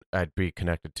reboot, I'd be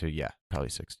connected to probably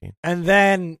 16. And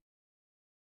then,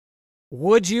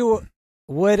 would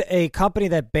a company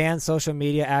that bans social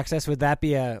media access, would that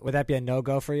be a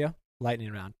no-go for you?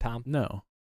 Lightning round, Tom. No,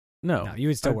 you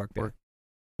would still work there.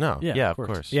 No, yeah, of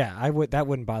course. Yeah, I would. That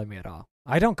wouldn't bother me at all.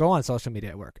 I don't go on social media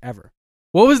at work ever.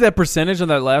 What was that percentage on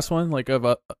that last one? Like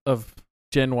of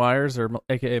Gen Yers or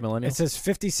AKA millennials? It says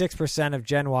 56% of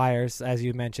Gen Yers, as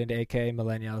you mentioned, AKA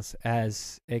millennials,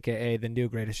 as AKA the new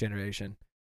greatest generation,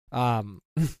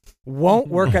 won't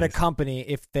work at a company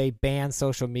if they ban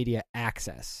social media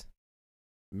access.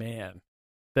 Man,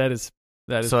 that is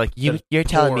so like you're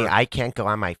telling me I can't go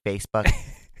on my Facebook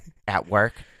at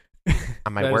work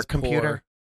on my work computer? Poor.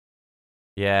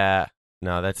 Yeah,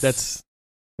 no, that's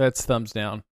thumbs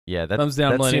down. Yeah, thumbs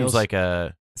down. That seems like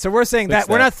a. So we're saying that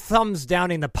we're not thumbs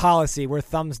downing the policy. We're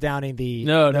thumbs downing the.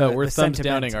 No, we're the thumbs sentiment.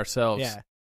 downing ourselves. Yeah.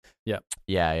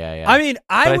 I mean,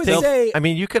 I would say. I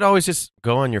mean, you could always just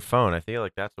go on your phone. I feel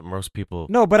like that's what most people.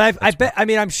 No, but I bet. I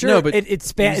mean, I'm sure. No, but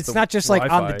it's not just like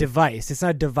Wi-Fi. on the device. It's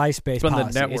not a device-based on the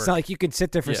policy. network. It's not like you can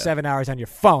sit there for 7 hours on your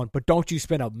phone, but don't you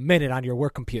spend a minute on your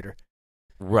work computer.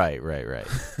 Right.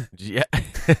 Yeah.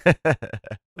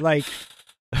 Like,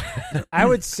 I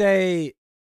would say.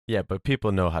 Yeah, but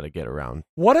people know how to get around.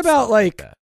 What about like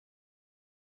that.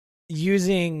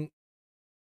 using?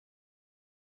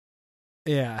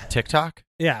 Yeah. TikTok?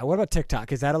 Yeah. What about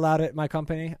TikTok? Is that allowed at my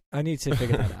company? I need to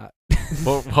figure that out.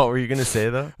 What were you gonna say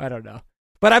though? I don't know,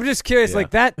 but I'm just curious. Yeah.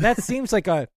 Like that seems like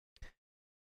a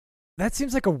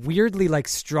weirdly like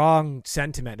strong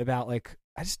sentiment about like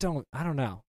I don't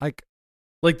know Like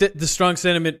the strong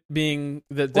sentiment being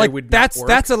that they like would that's not work.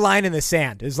 that's a line in the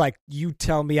sand. Is like you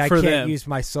tell me I For can't them. use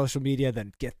my social media,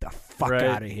 then get the fuck Right.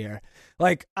 out of here.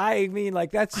 Like I mean,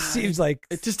 like that just seems like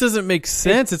It just doesn't make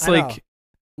sense. It's I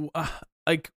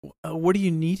like, what do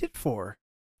you need it for?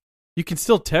 You can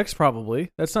still text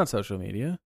probably. That's not social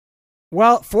media.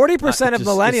 well, 40% of It's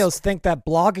millennials think that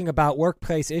blogging about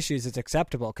workplace issues is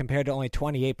acceptable, compared to only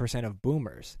 28% of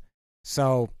boomers.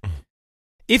 So,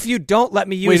 if you don't let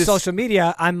me use social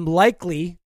media, I'm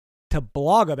likely to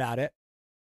blog about it,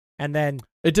 and then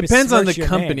It depends on the besmirch your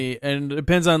company, and it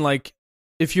depends on like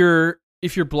if you're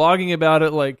blogging about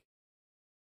it like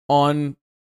on.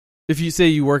 If you say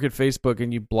you work at Facebook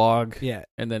and you blog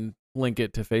and then link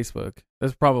it to Facebook,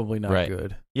 that's probably not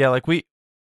good. Yeah, like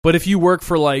But if you work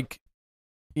for like,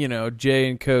 J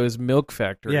and Co's Milk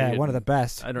Factory, one of the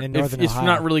best I don't. in If Northern it's Ohio.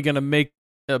 not really going to make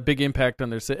a big impact on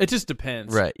their it just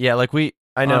depends. right. Yeah, like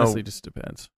I know Honestly, just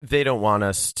depends. they don't want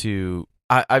us to.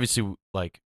 Obviously,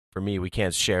 like for me, we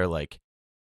can't share like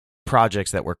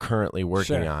projects that we're currently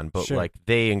working on, but like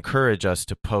they encourage us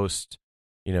to post,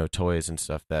 toys and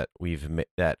stuff that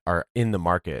that are in the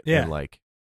market, and like,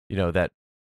 that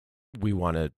we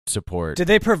want to support. Did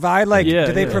they provide like?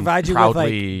 Did they provide you with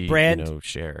proudly, like brand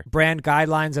share brand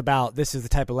guidelines about this is the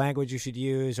type of language you should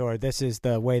use, or this is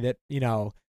the way that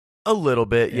a little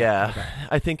bit? Yeah, okay.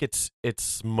 I think it's.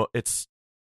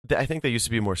 I think they used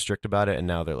to be more strict about it, and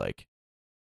now they're like,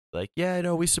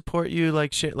 we support you.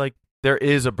 Like shit. Like there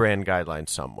is a brand guideline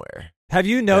somewhere. Have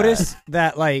you noticed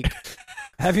that? Like,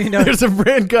 have you noticed? There's a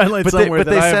brand guideline somewhere but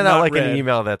they that I have sent out not like read, an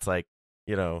email that's like,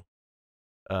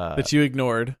 that you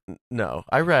ignored. No,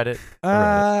 I read it.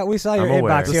 We saw your I'm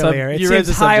aware. inbox earlier. It You read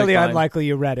seems the highly subject line. unlikely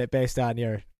you read it based on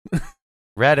your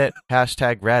Reddit,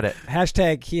 Reddit.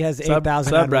 hashtag. He has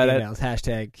 8,000 subreddit. emails.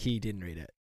 Hashtag he didn't read it.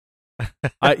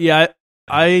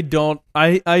 I don't.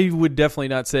 I would definitely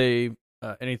not say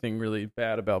anything really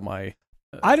bad about my.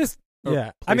 I just or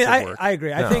I place mean of work. I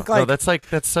agree. I No, think no,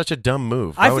 that's such a dumb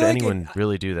move. Why I would feel like anyone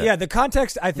really do that? Yeah, the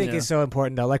context I think Yeah. is so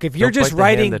important though. Like if you're Don't just bite the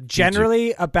hand writing that feeds you.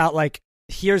 generally about like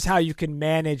here's how you can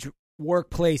manage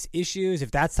workplace issues,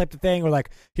 if that's type of thing, or like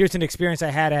here's an experience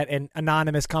I had at an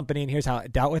anonymous company and here's how I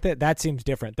dealt with it, that seems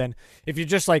different than if you're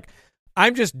just like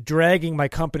I'm just dragging my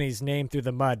company's name through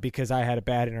the mud because I had a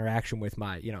bad interaction with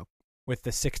my with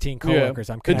the 16 coworkers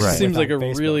I'm It connected just seems with like on a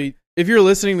Facebook. really. If you're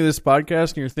listening to this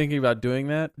podcast and you're thinking about doing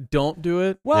that, don't do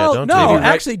it. well don't no do it.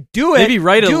 actually do it. Maybe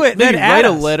write do it, then write add a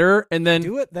us. letter and then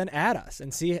Do it, then add us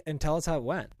and see and tell us how it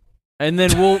went. and then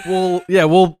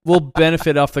we'll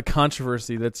benefit off the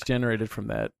controversy that's generated from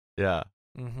that. Yeah.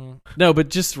 Mm-hmm. No, but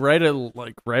just write a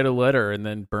letter and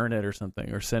then burn it or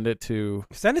something, or send it to.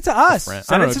 Send it to us. friend. I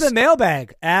Send don't it to know, the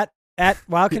mailbag at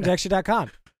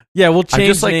wildconjecture.com. Yeah, we'll I'm change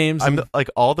just like names. I'm like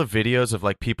all the videos of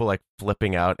like people like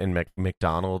flipping out in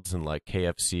McDonald's and like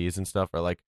KFCs and stuff are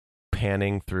like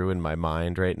panning through in my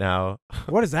mind right now.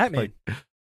 What does that mean?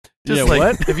 Just Yeah, like,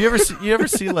 what? have you ever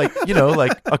see like,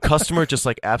 like a customer just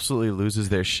like absolutely loses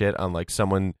their shit on like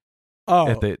someone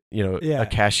at the, yeah. a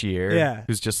cashier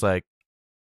who's just like,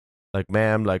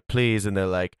 ma'am, like, please. And they're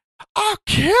like, I'll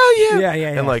kill you. Yeah,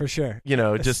 and like, for sure.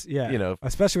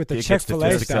 Especially with the it gets Chick-fil-A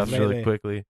to stuff really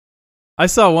quickly. I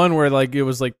saw one where like it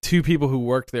was like two people who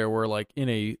worked there were like in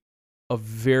a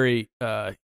very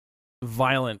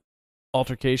violent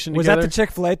altercation Was together. that the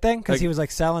Chick-fil-A thing? Because Like- he was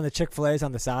like selling the Chick-fil-A's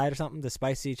on the side or something, the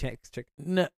spicy chick.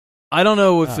 No, I don't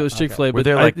know if Oh, it was okay. Chick-fil-A, Were but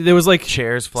there, like, there was like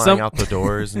Chairs flying Some- out the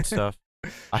doors and stuff.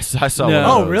 I saw No. one of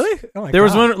Oh, those. really? Oh my there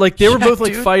was God. one like they were Yeah, both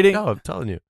like dude. fighting. No, I'm telling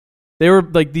you. They were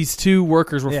like these two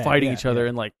workers were Yeah, fighting yeah, each other, yeah.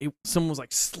 and like someone was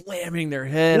like slamming their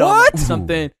head on What? like,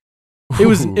 something. It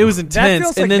was That intense,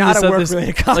 feels and like then not this, a work this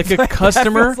related like conflict. a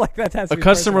customer, That feels like that has to a be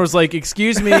customer personal. was like,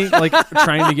 "Excuse me," like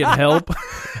trying to get help.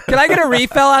 Can I get a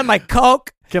refill on my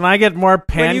Coke? Can I get more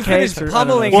When you pancakes? finish or- I don't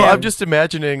pummeling know. Well, him. I'm just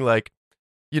imagining like,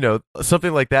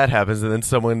 something like that happens, and then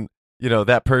someone,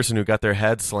 that person who got their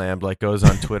head slammed, like goes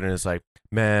on Twitter and is like,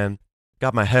 "Man,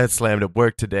 got my head slammed at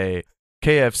work today.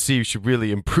 KFC should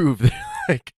really improve."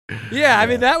 Like, Yeah, I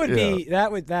mean that would yeah.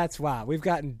 be that's wow. We've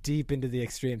gotten deep into the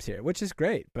extremes here, which is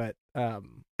great, but Yeah.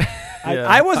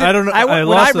 I wasn't. I don't know. I when I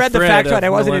lost the read the thread factoid, of I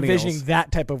wasn't millennials. envisioning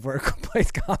that type of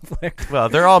workplace conflict. well,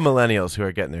 they're all millennials who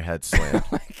are getting their heads slammed, Oh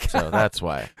my so God. that's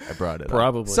why I brought it up.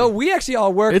 Probably. So we actually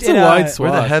all worked. It's in a wide We're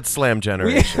swath. the head slam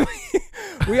generation.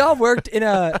 we all worked in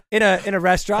a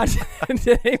restaurant.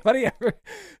 Did anybody ever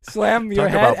slam your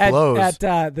Talk head about blows.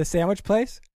 at the sandwich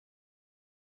place?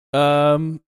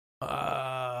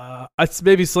 I'd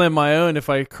maybe slam my own if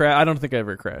I crash. I don't think I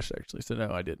ever crashed actually. So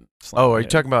no, I didn't. slam Oh, my are you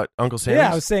head. talking about Uncle Sam's?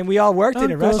 Yeah, I was saying we all worked in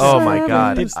a Uncle restaurant. Oh my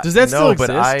God! Does that still no, exist?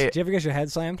 but Did you ever get your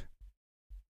head slammed?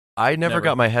 I never Never.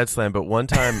 got my head slammed, but one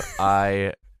time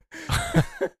I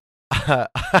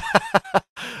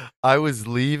was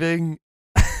leaving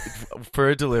for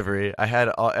a delivery. I had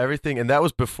everything, and that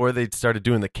was before they started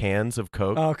doing the cans of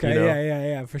Coke. Okay,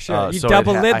 yeah, for sure. You so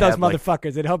double I lid those had, like-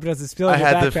 motherfuckers. It helped it doesn't spill I in your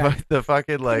had backpack. the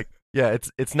fucking like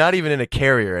it's not even in a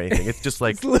carrier or anything. It's just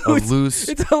like It's loose. a loose,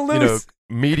 It's a loose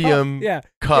medium yeah,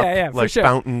 cup, yeah, for like sure.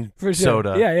 fountain for sure.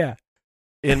 soda Yeah.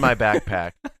 in my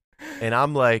backpack. And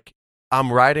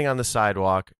I'm riding on the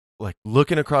sidewalk, like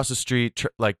looking across the street,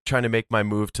 like trying to make my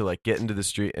move to like get into the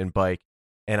street and bike.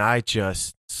 And I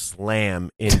just slam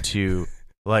into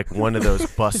like one of those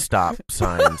bus stop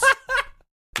signs,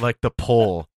 like the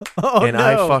pole. Oh, and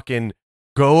no. I fucking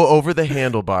go over the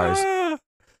handlebars. Ah.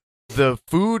 The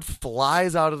food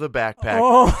flies out of the backpack.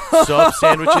 Oh. Sub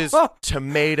sandwiches,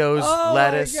 tomatoes, Oh my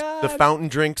lettuce. The God. fountain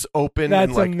drinks open That's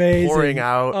and like amazing. pouring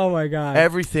out. Oh my God.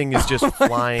 Everything is just Oh my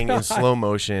flying in God. slow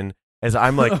motion as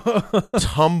I'm like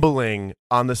tumbling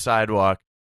on the sidewalk,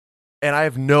 and I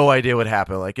have no idea what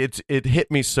happened. Like it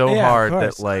hit me so Yeah, of hard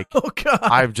course. that like Oh god.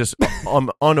 I'm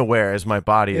unaware as my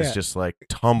body is Yeah. just like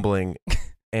tumbling.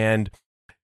 And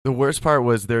the worst part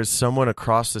was there's someone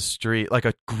across the street, like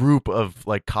a group of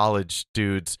like college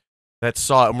dudes that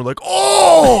saw it and were like,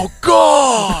 "Oh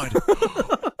God!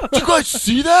 Did you guys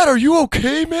see that? Are you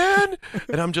okay, man?"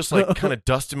 And I'm just like kind of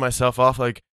dusting myself off,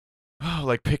 like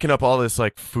picking up all this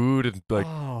like food and like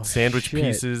Oh, sandwich shit.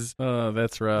 pieces. Oh,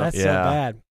 that's rough. That's so Yeah.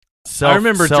 bad. Self,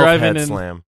 remember self driving head in-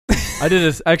 slam. I did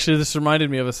this. Actually, this reminded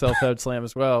me of a self-head slam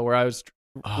as well, where I was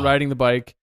Oh. riding the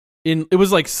bike. It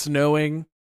was like snowing,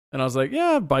 and I was like,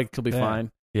 "Yeah, bike will be Yeah.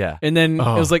 fine." Yeah. And then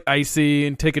Oh. it was like icy,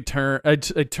 and take a turn. I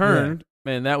turned,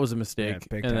 man, that was a mistake. Yeah,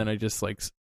 big and then time. I just like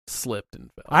slipped and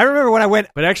fell. I remember when I went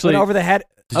But actually, over the head.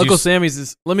 Did Uncle you Sammy's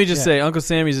is. Let me just Yeah. say, Uncle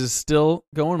Sammy's is still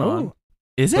going on, Ooh.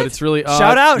 Is but it? it's really odd.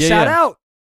 Shout out! Yeah, Shout yeah. out!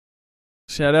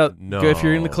 Shout out! No. Go if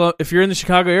you're in the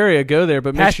Chicago area, go there.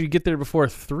 But make Hash- sure you get there before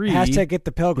 3. Hashtag get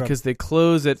the pilgrim. because they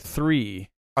close at 3.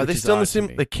 Are which they is still in odd the to same?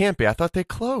 me. They can't be. I thought they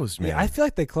closed, man. Yeah, I feel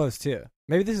like they closed too.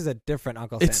 Maybe this is a different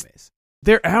Uncle It's- Sammy's.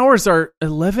 Their hours are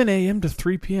 11 a.m. to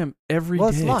 3 p.m. every day. Well,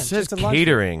 it's lunch. It says It's a lunch.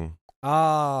 catering.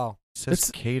 Oh, It says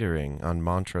It's- catering on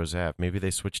Montrose app. Maybe they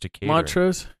switched to catering.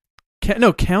 Montrose?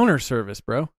 No, counter service,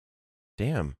 bro.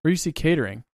 Damn. Where you see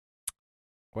catering.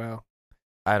 wow.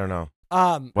 I don't know.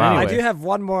 Wow. I Anyway. do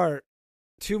have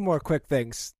two more quick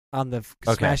things on the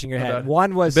Okay. smashing your head. About-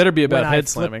 One was It better be about when I head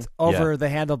flipped slamming. over the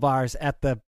handlebars at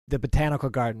the botanical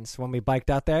gardens when we biked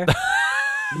out there.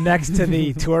 next to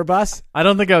the tour bus. I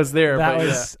don't think I was there. That but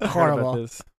was yeah, I heard about horrible.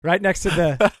 this. Right next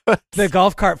to the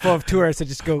golf cart full of tourists that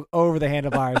just go over the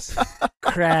handlebars.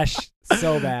 Crash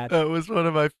so bad. That was one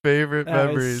of my favorite That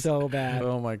memories. was so bad.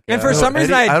 Oh my god! And for No, some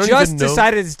reason, Eddie, I I don't just even know-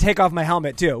 decided to take off my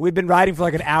helmet too. We've been riding for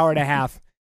like an hour and a half.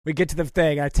 We get to the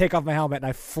thing, I take off my helmet and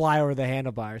I fly over the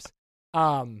handlebars.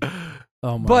 oh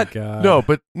my but- god!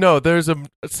 No, there's a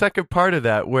second part of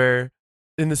that where,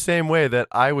 in the same way that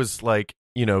I was like,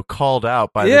 called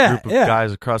out by the group of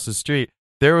guys across the street,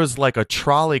 there was like a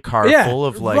trolley car full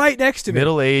of like right next to me.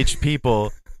 middle-aged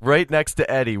people right next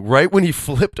to Eddie, right when he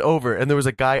flipped over, and there was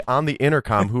a guy on the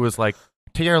intercom who was like,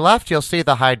 "To your left, you'll see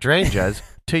the hydrangeas.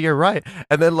 To your right,"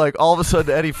 and then like all of a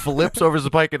sudden Eddie flips over his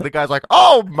bike, and the guy's like,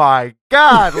 "Oh my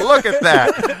god, look at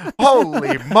that!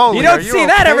 Holy moly! You don't are see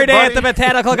that okay, every day buddy?" at the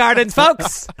Botanical Gardens,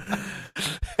 folks.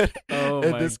 Oh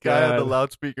and my this guy on the God.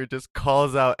 loudspeaker just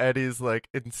calls out Eddie's like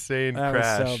insane That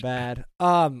crash. was so bad.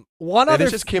 And One it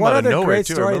just came one out of other nowhere great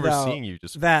too. I story remember though, seeing you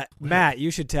just that Matt,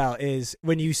 you should tell is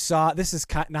when you saw. This is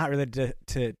not related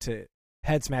to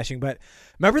head smashing, but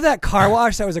remember that car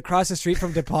wash that was across the street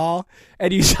from DePaul,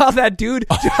 and you saw that dude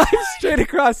drive straight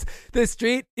across the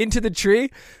street into the tree.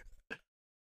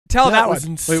 Tell that was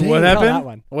one. insane. Wait, what Tell that happened?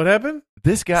 one. What happened?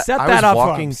 This guy, Set I that was up for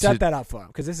walking him. to, Set that up for him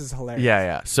because this is hilarious.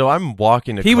 yeah. So I'm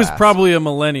walking to He was class. probably a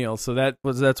millennial, so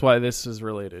that's why this is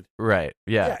related. right.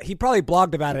 Yeah, he probably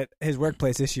blogged about it. His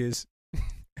workplace issues.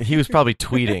 He was probably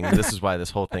tweeting, "This is why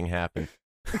this whole thing happened."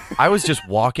 I was just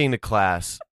walking to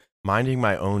class, minding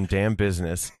my own damn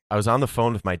business. I was on the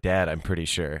phone with my dad, I'm pretty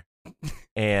sure,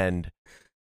 and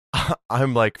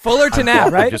I'm like Fullerton I'm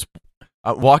Ave, right? Just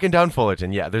walking down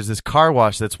Fullerton. Yeah, there's this car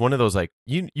wash that's one of those like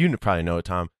you probably know it,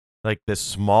 Tom. Like this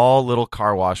small little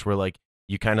car wash where like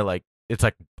you kind of like it's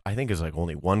like I think it's like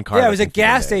only one car. Yeah, it that was a can fit in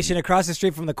gas there. station across the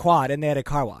street from the quad, and they had a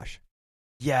car wash.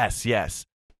 Yes.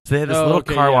 So they had this Oh, little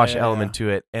okay, car yeah, wash yeah, element to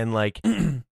it, and like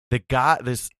the guy,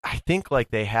 I think like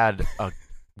they had a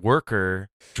worker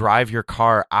drive your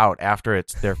car out after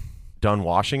they're done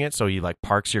washing it, so he like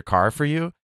parks your car for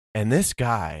you, and this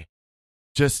guy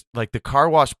just like the car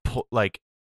wash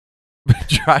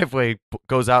driveway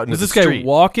goes out into Was the this guy street.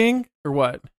 walking or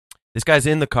what? This guy's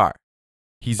in the car.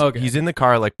 He's Okay. in the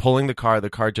car, like pulling the car. The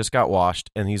car just got washed,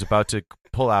 and he's about to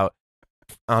pull out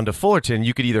onto Fullerton.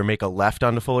 You could either make a left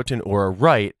onto Fullerton or a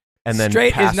right, and then Straight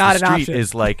is past not the an street option.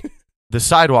 is like the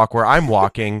sidewalk where I'm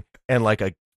walking, and like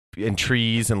and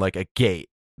trees and like a gate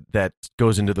that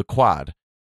goes into the quad.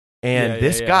 And Yeah,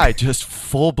 this yeah. guy just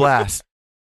full blast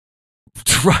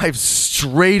drives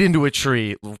straight into a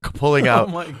tree, pulling Oh out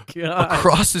my god!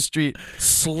 across the street,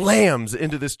 slams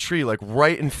into this tree like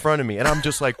right in front of me, and I'm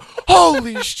just like,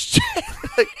 holy shit,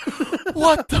 like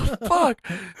what the fuck,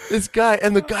 this guy.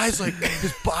 And the guy's like,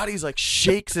 his body's like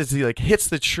shakes as he like hits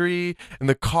the tree, and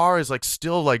the car is like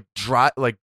still like dry,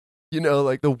 like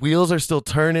like the wheels are still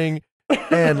turning,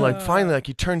 and like finally like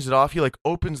he turns it off, he like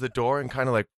opens the door and kind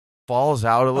of like falls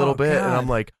out a little Oh, bit, and God. I'm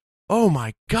like, oh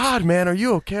my god, man, are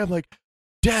you okay? I'm like,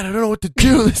 Dad, I don't know what to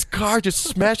do. This car just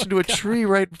smashed into a tree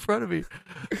right in front of me.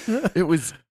 It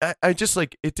was, I just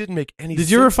like, it didn't make any sense.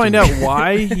 Did you ever to find me. out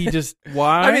why he just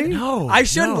why? I mean, No. I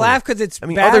shouldn't no. laugh because it's I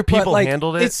mean, bad, other but, people like,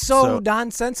 handled it, It's so so-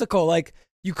 nonsensical. Like,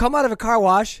 you come out of a car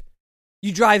wash,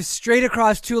 you drive straight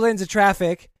across 2 lanes of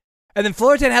traffic, and then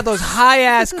Fullerton had those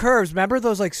high-ass curbs. Remember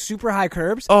those, like, super high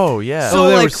curbs? Oh, yeah. So, Oh,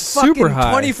 they were like, super fucking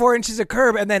high. 24 inches of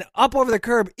curb, and then up over the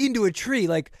curb into a tree.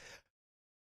 Like,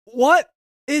 what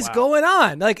is Wow. going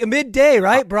on? Like, midday,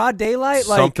 right? Broad daylight?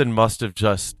 Like, Something must have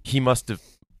he must have,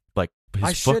 like, I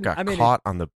his foot shouldn't- got I mean, caught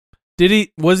on the, Did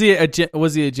he? Was he a Gen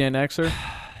Xer?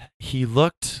 he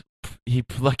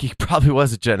probably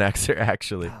was a Gen Xer,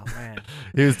 actually. oh, man.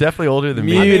 He was definitely older than I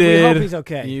mean, me. we hope Muted. he's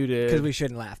okay. Muted. Because we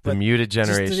shouldn't laugh. The But muted just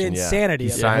generation, the insanity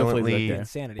He of it. Yeah, hopefully silently he's okay.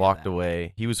 Insanity of walked that.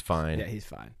 away. He was fine. Yeah, he's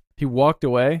fine. He walked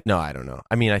away. No, I don't know.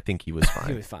 I mean, I think he was He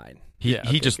fine. was fine. He Yeah,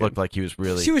 okay, just good. looked like he was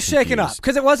really. She was shaking up confused.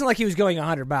 because it wasn't like he was going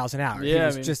 100 miles an hour. He Yeah, I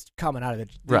was mean- just coming out of the.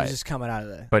 He Right. was just coming out of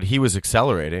the. But he was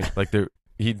accelerating. Like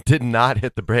he did not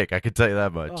hit the brake. I could tell you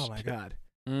that much. Oh my god!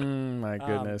 My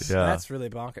goodness. Yeah. That's really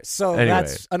bonkers. So Anyway.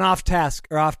 that's an off task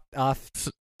or off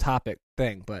topic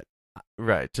thing, but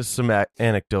Right. Just some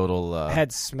anecdotal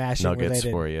head smashing nuggets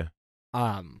related for you.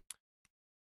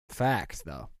 facts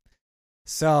though.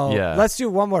 So Yeah. let's do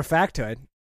one more factoid.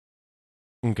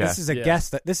 Okay. This is a Yeah.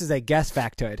 guess. This is a guess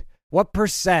factoid. What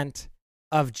 %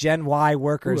 of Gen Y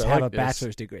workers Ooh, I have like a this.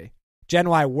 bachelor's degree? Gen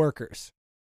Y workers.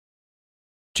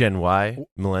 Gen Y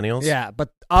millennials. Yeah, but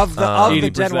of the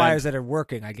 80%. Gen Yers that are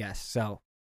working, I guess. So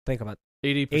think about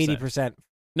 80%. 80%,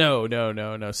 No.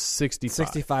 65.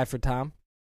 65 for Tom.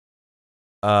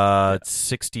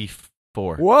 65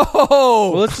 4. Whoa!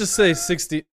 Well, let's just say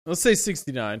 60. Let's say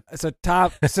 69. So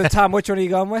Tom, which one are you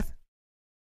going with?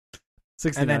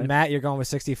 69. And then Matt, you're going with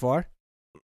 64.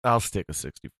 I'll stick with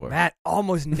 64. Matt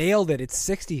almost nailed it. It's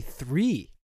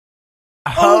 63.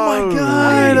 Oh my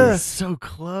God. So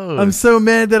close. I'm so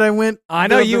mad that I went. I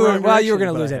know you were. Well, you were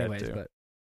going going to lose anyways. But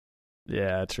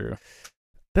yeah, true.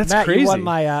 That's Matt, crazy. you won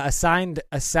my assigned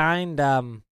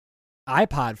iPod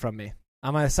from me.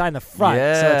 I'm going to sign the front,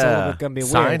 so it's a little bit going to be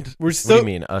signed? weird. We're What do still. you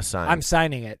mean assigned? I'm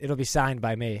signing it. It'll be signed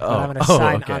by me. But Oh. I'm going to Oh,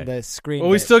 sign okay. on the screen. Well,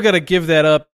 we bit. still got to give that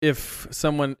up if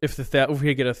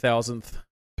we get 1,000th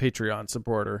Patreon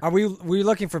supporter. Were you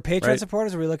looking for Patreon Right.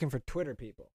 supporters, or were you looking for Twitter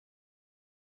people?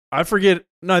 I forget.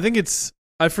 No, I think it's.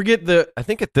 I forget the. I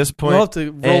think at this point, We'll have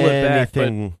to roll it back. But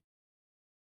anything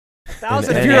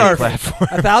 1,000 in if you're any our- platform.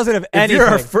 1,000 of if anything. you're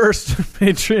our first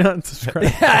Patreon subscriber,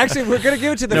 Yeah, actually, we're going to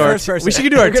give it to the No, our first person. we should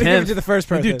do our We're gonna give 10th. it to the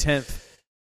first we person. do 10th.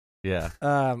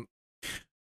 Yeah.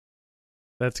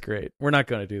 That's great. We're not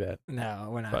going to do that. No,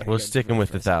 we're not. But gonna We're give it to sticking with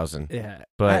the first person. 1,000. Yeah,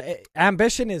 But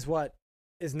ambition is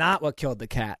not what killed the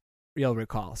cat. You'll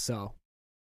recall. So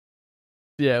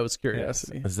Yeah, it was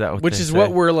curiosity, is that what which they is say?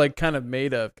 what we're like kind of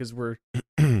made of because we're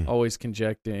always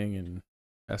conjecting and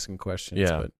asking questions.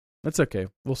 Yeah. But that's okay.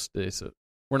 We'll stay. So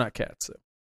we're not cats. So.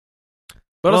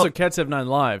 But Well- also, cats have 9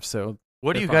 lives. So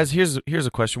What do they're you fine. guys? Here's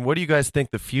a question. What do you guys think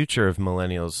the future of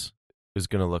millennials is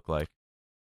going to look like?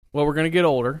 well, we're gonna get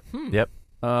older. Yep.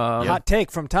 hot take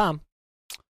from Tom.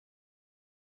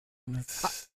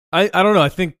 I don't know. I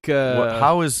think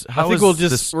how is I think we'll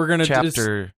just this we're gonna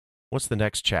chapter? What's the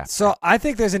next chapter So I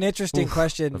think there's an interesting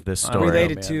question of this I don't story? know,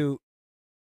 related man. to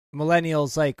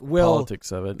millennials. Like, will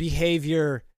politics of it.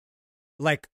 behavior,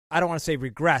 like, I don't want to say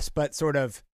regress, but sort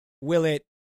of, will it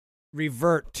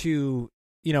revert to,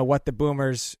 what the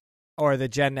boomers or the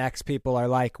Gen X people are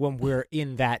like when we're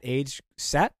in that age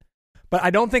set? But I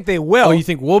don't think they will. Oh, you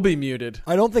think we'll be muted?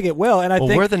 I don't think it will. And I Well,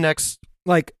 think we're the next.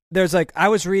 there's I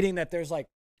was reading that there's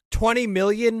 20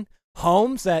 million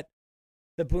homes that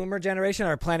the boomer generation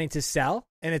are planning to sell,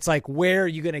 and it's where are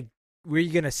you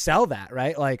gonna sell that,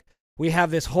 right? Like, we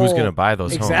have this whole Who's going to buy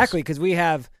those homes? exactly, because we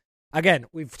have, again,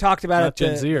 we've talked about Not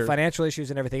Gen the Z-ers. financial issues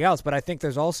and everything else, but I think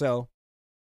there's also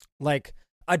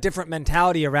a different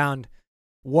mentality around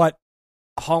what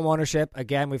home ownership.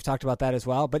 Again, we've talked about that as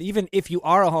well, but even if you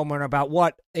are a homeowner, about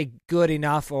what a good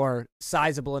enough or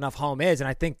sizable enough home is, and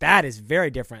I think that is very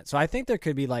different. So I think there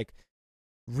could be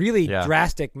really Yeah.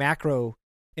 drastic macro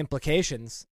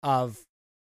implications of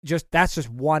that's just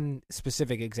one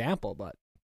specific example, but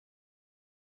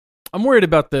I'm worried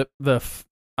about the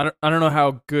I don't know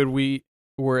how good we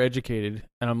were educated,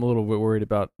 and I'm a little bit worried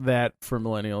about that for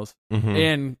millennials Mhm.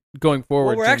 and going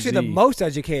forward. we're Gen actually the Z. most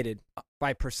educated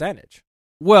by percentage.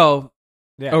 Well,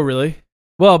 Yeah. oh really?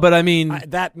 Well, but I mean,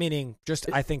 That meaning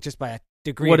I think just by a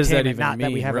degree. What does that attainment, even not that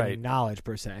we mean, have any right. knowledge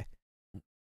per se.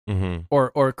 Mhm.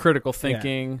 or critical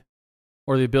thinking,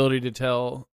 or the ability to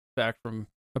tell fact from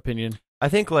opinion. I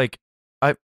think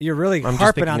You're really I'm just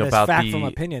harping on thinking this about fact the from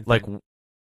opinion. like thing.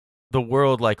 the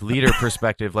world leader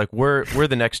perspective. We're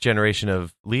the next generation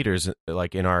of leaders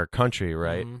in our country,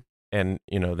 right? Mhm. And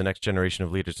the next generation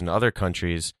of leaders in other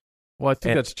countries. Well, I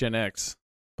think And- that's Gen X,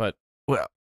 but Well,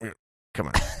 come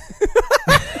on.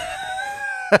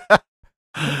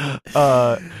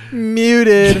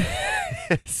 muted.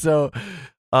 So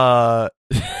I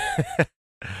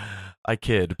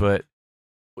kid, but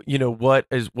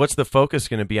what's the focus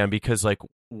going to be on? Because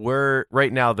we're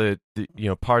right now the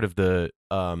part of the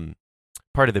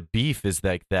beef is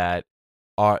that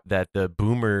the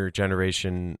boomer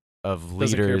generation of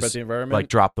Doesn't care about leaders the environment.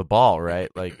 drop the ball, right?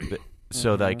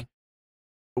 So Mhm.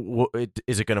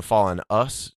 is it going to fall on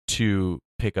us to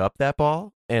pick up that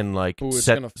ball and Ooh, it's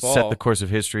set gonna set fall. the course of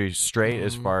history straight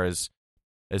as Mhm. far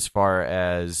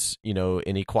as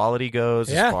inequality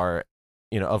goes, Yeah. as far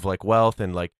of wealth,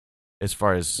 and as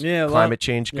far as Yeah, a lot- climate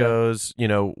change yeah. goes,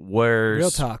 where's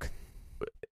Real talk.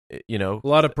 a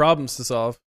lot of problems to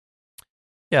solve,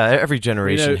 yeah, every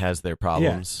generation know- has their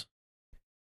problems.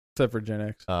 except for Gen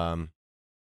X. I'm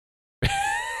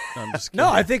just No,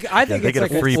 kidding. I think Yeah, they it's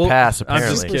get a free well, pass I'm just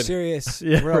apparently. super kidding. serious,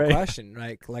 Yeah, real right.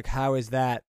 question. Like how is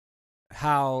that?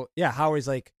 How is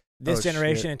this Oh,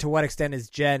 generation, shit. and to what extent is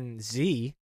Gen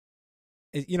Z?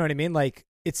 You know what I mean?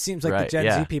 It seems like the Right, Gen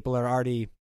yeah. Z people are already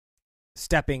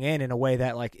stepping in a way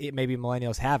that maybe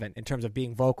millennials haven't, in terms of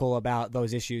being vocal about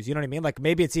those issues. You know what I mean?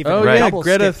 Maybe it's even Oh a Right. yeah, double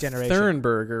Greta skip generation.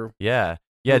 Thunberg. Or Yeah,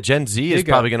 Well, Gen Z is big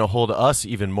up. probably going to hold us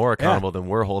even more accountable than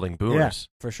we're holding boomers.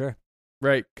 For sure.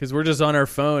 right, because we're just on our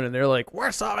phone, and they're like,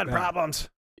 "We're solving Yeah. problems."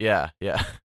 Yeah.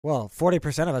 Well,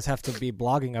 40% of us have to be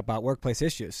blogging about workplace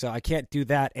issues, so I can't do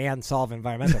that and solve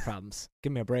environmental problems.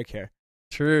 Give me a break here.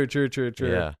 True.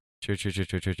 Yeah.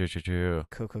 True.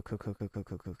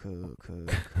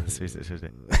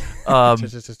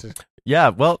 Yeah,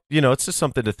 well, it's just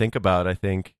something to think about, I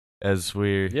think, as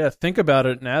we think about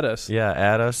it and add us. Yeah,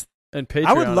 add us. And Patreon.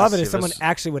 I would love it if Give someone us-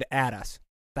 actually would add us.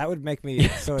 That would make me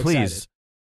so Please. excited.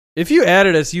 If you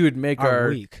added us, you would make Our our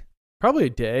week. probably a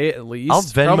day at least. I'll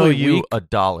Venmo Probably a you week.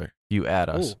 $1. You add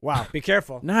us. Ooh, wow, be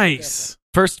careful. Nice.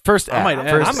 First I might add.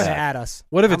 add First I'm going to add. add us.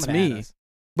 What if I'm it's gonna add me? us.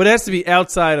 But it has to be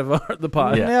outside of the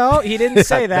pod. Yeah. No, he didn't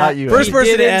say that. Not you. First He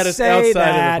person to didn't add us say outside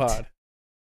that. of the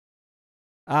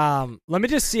pod. Let me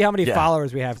just see how many Yeah.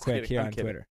 followers we have Just quick kidding, here I'm on kidding.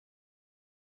 Twitter.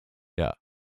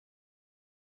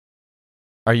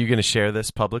 Are you going to share this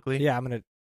publicly? Yeah, I'm going to.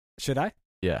 Should I?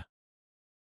 Yeah.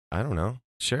 I don't know.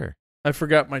 Sure. I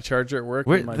forgot my charger at work.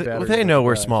 and my battery's They about know to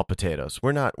we're die. small potatoes.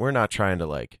 We're not trying to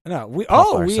like. No, we Puff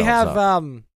we ourselves have up.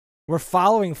 we're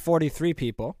following 43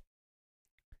 people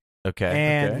Okay.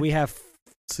 and okay. we have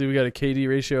See, we got a KD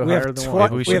ratio we higher have, than tw- one.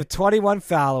 Maybe we we have 21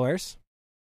 followers.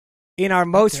 In our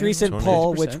most Okay, recent 28%.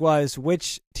 poll, which was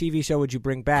which TV show would you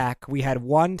bring back, we had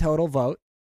one total vote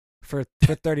for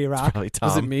 30 It's Rock. probably Tom.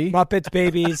 Was it me? Muppets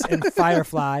Babies and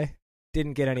Firefly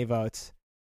didn't get any votes.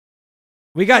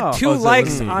 We got Oh, 2 so it likes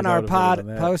wasn't me, on 'cause I our would've voted pod on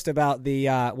that. post about the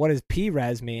what does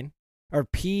PRES mean? Or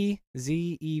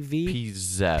PZEV?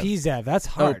 P-Zev. PZEV. That's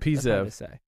hard. That's PZEV. hard to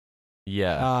say.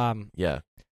 Yeah. Yeah.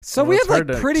 So Well, we it's have like hard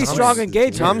to- pretty Tom's- strong it's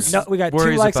engagement. Tom's No, we got 2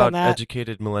 worries likes about on that.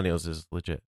 educated millennials is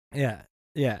legit. Yeah.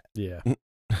 Yeah.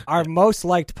 Our most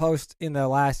liked post in the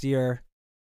last year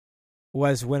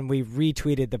was when we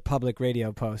retweeted the public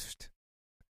radio post.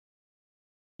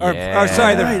 Or sorry, Yeah.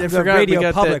 Right, I the forgot we radio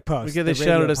got public that- post. we got the they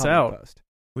shouted radio us public out. post.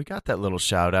 We got that little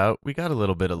shout out. We got a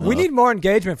little bit of love. We need more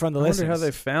engagement from the I wonder listeners. how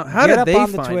they found. How Get did up they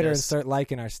on the find Twitter and us? start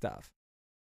liking our stuff.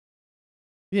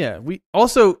 Yeah, we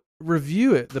also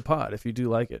review it. The pod, if you do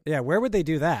like it. Yeah, where would they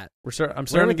do that? I'm Where starting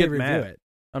to would they get review mad. it?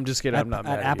 I'm just kidding. I'm not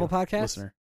mad at Apple you, Podcasts?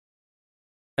 listener.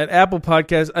 At Apple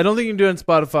Podcasts, I don't think you can do it on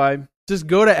Spotify. Just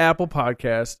go to Apple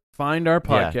Podcasts, find our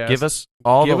podcast. Yeah, give us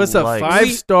all Give the us a likes.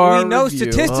 5-star We know review.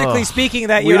 statistically Ugh. speaking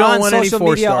that We you're don't on want any social 4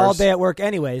 media all stars. day at work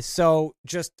anyways. So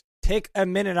just take a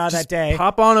minute out of Just that day.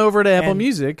 Hop on over to Apple and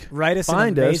Music. Write us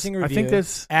Find an us. amazing review. I think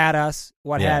that's. Add us,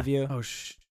 what Yeah. have you.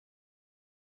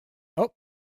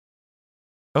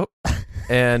 Oh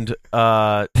and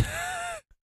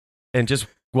and just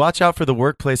watch out for the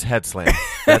workplace head slam.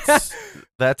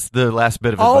 That's the last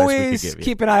bit of advice we could Always give you.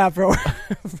 keep an eye out for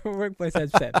workplace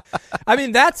headset. I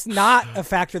mean, that's not a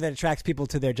factor that attracts people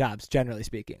to their jobs, generally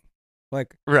speaking.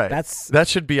 Like Right. that's That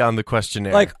should be on the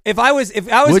questionnaire. like if I was Would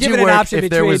given you an work option if between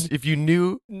there was if you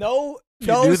knew no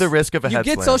the risk of a you head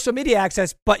get slam? social media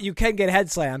access, but you can get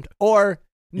head slammed, or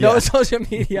no Yeah. social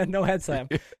media, no head slam.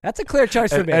 That's a clear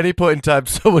choice for At me. any point in time,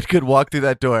 someone could walk through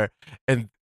that door and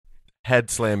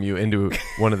head slam you into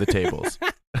one of the tables,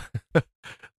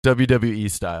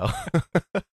 WWE style.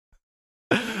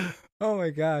 Oh my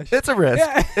gosh. It's a risk.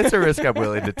 Yeah. It's a risk I'm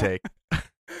willing to take.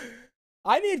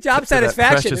 I need job For that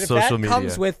satisfaction. precious And if that social comes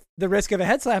media. with the risk of a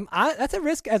head slam, that's a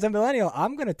risk as a millennial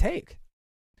I'm going to take.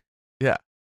 Yeah.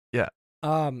 Yeah.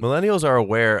 Millennials are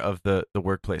aware of the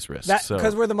workplace risks.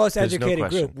 Because we're the most there's no educated group,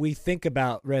 question. we think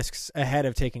about risks ahead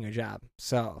of taking a job.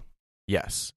 So,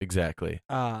 Yes, exactly.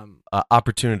 um,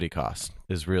 Opportunity cost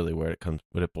is really where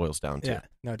it boils down to. yeah,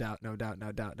 no doubt.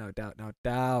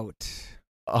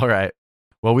 All right.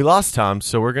 Well, we lost Tom,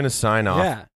 so we're going to sign off.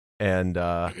 Yeah, And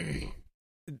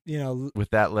you know, with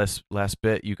that last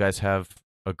bit, you guys have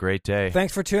a great day.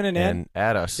 thanks for tuning in. And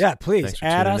add us. Yeah, please Thanks for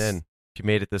add tuning us. in. If you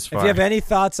made it this far. If you have any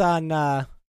thoughts on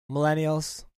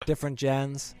millennials, different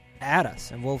gens, add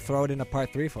us, and we'll throw it in a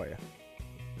part 3 for you.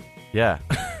 Yeah.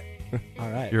 All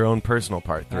right, Your own personal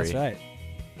part 3. that's right.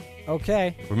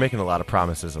 Okay, We're making a lot of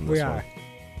promises on this we one. are.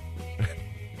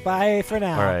 Bye for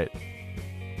now. All right.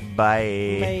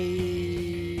 Bye. Bye.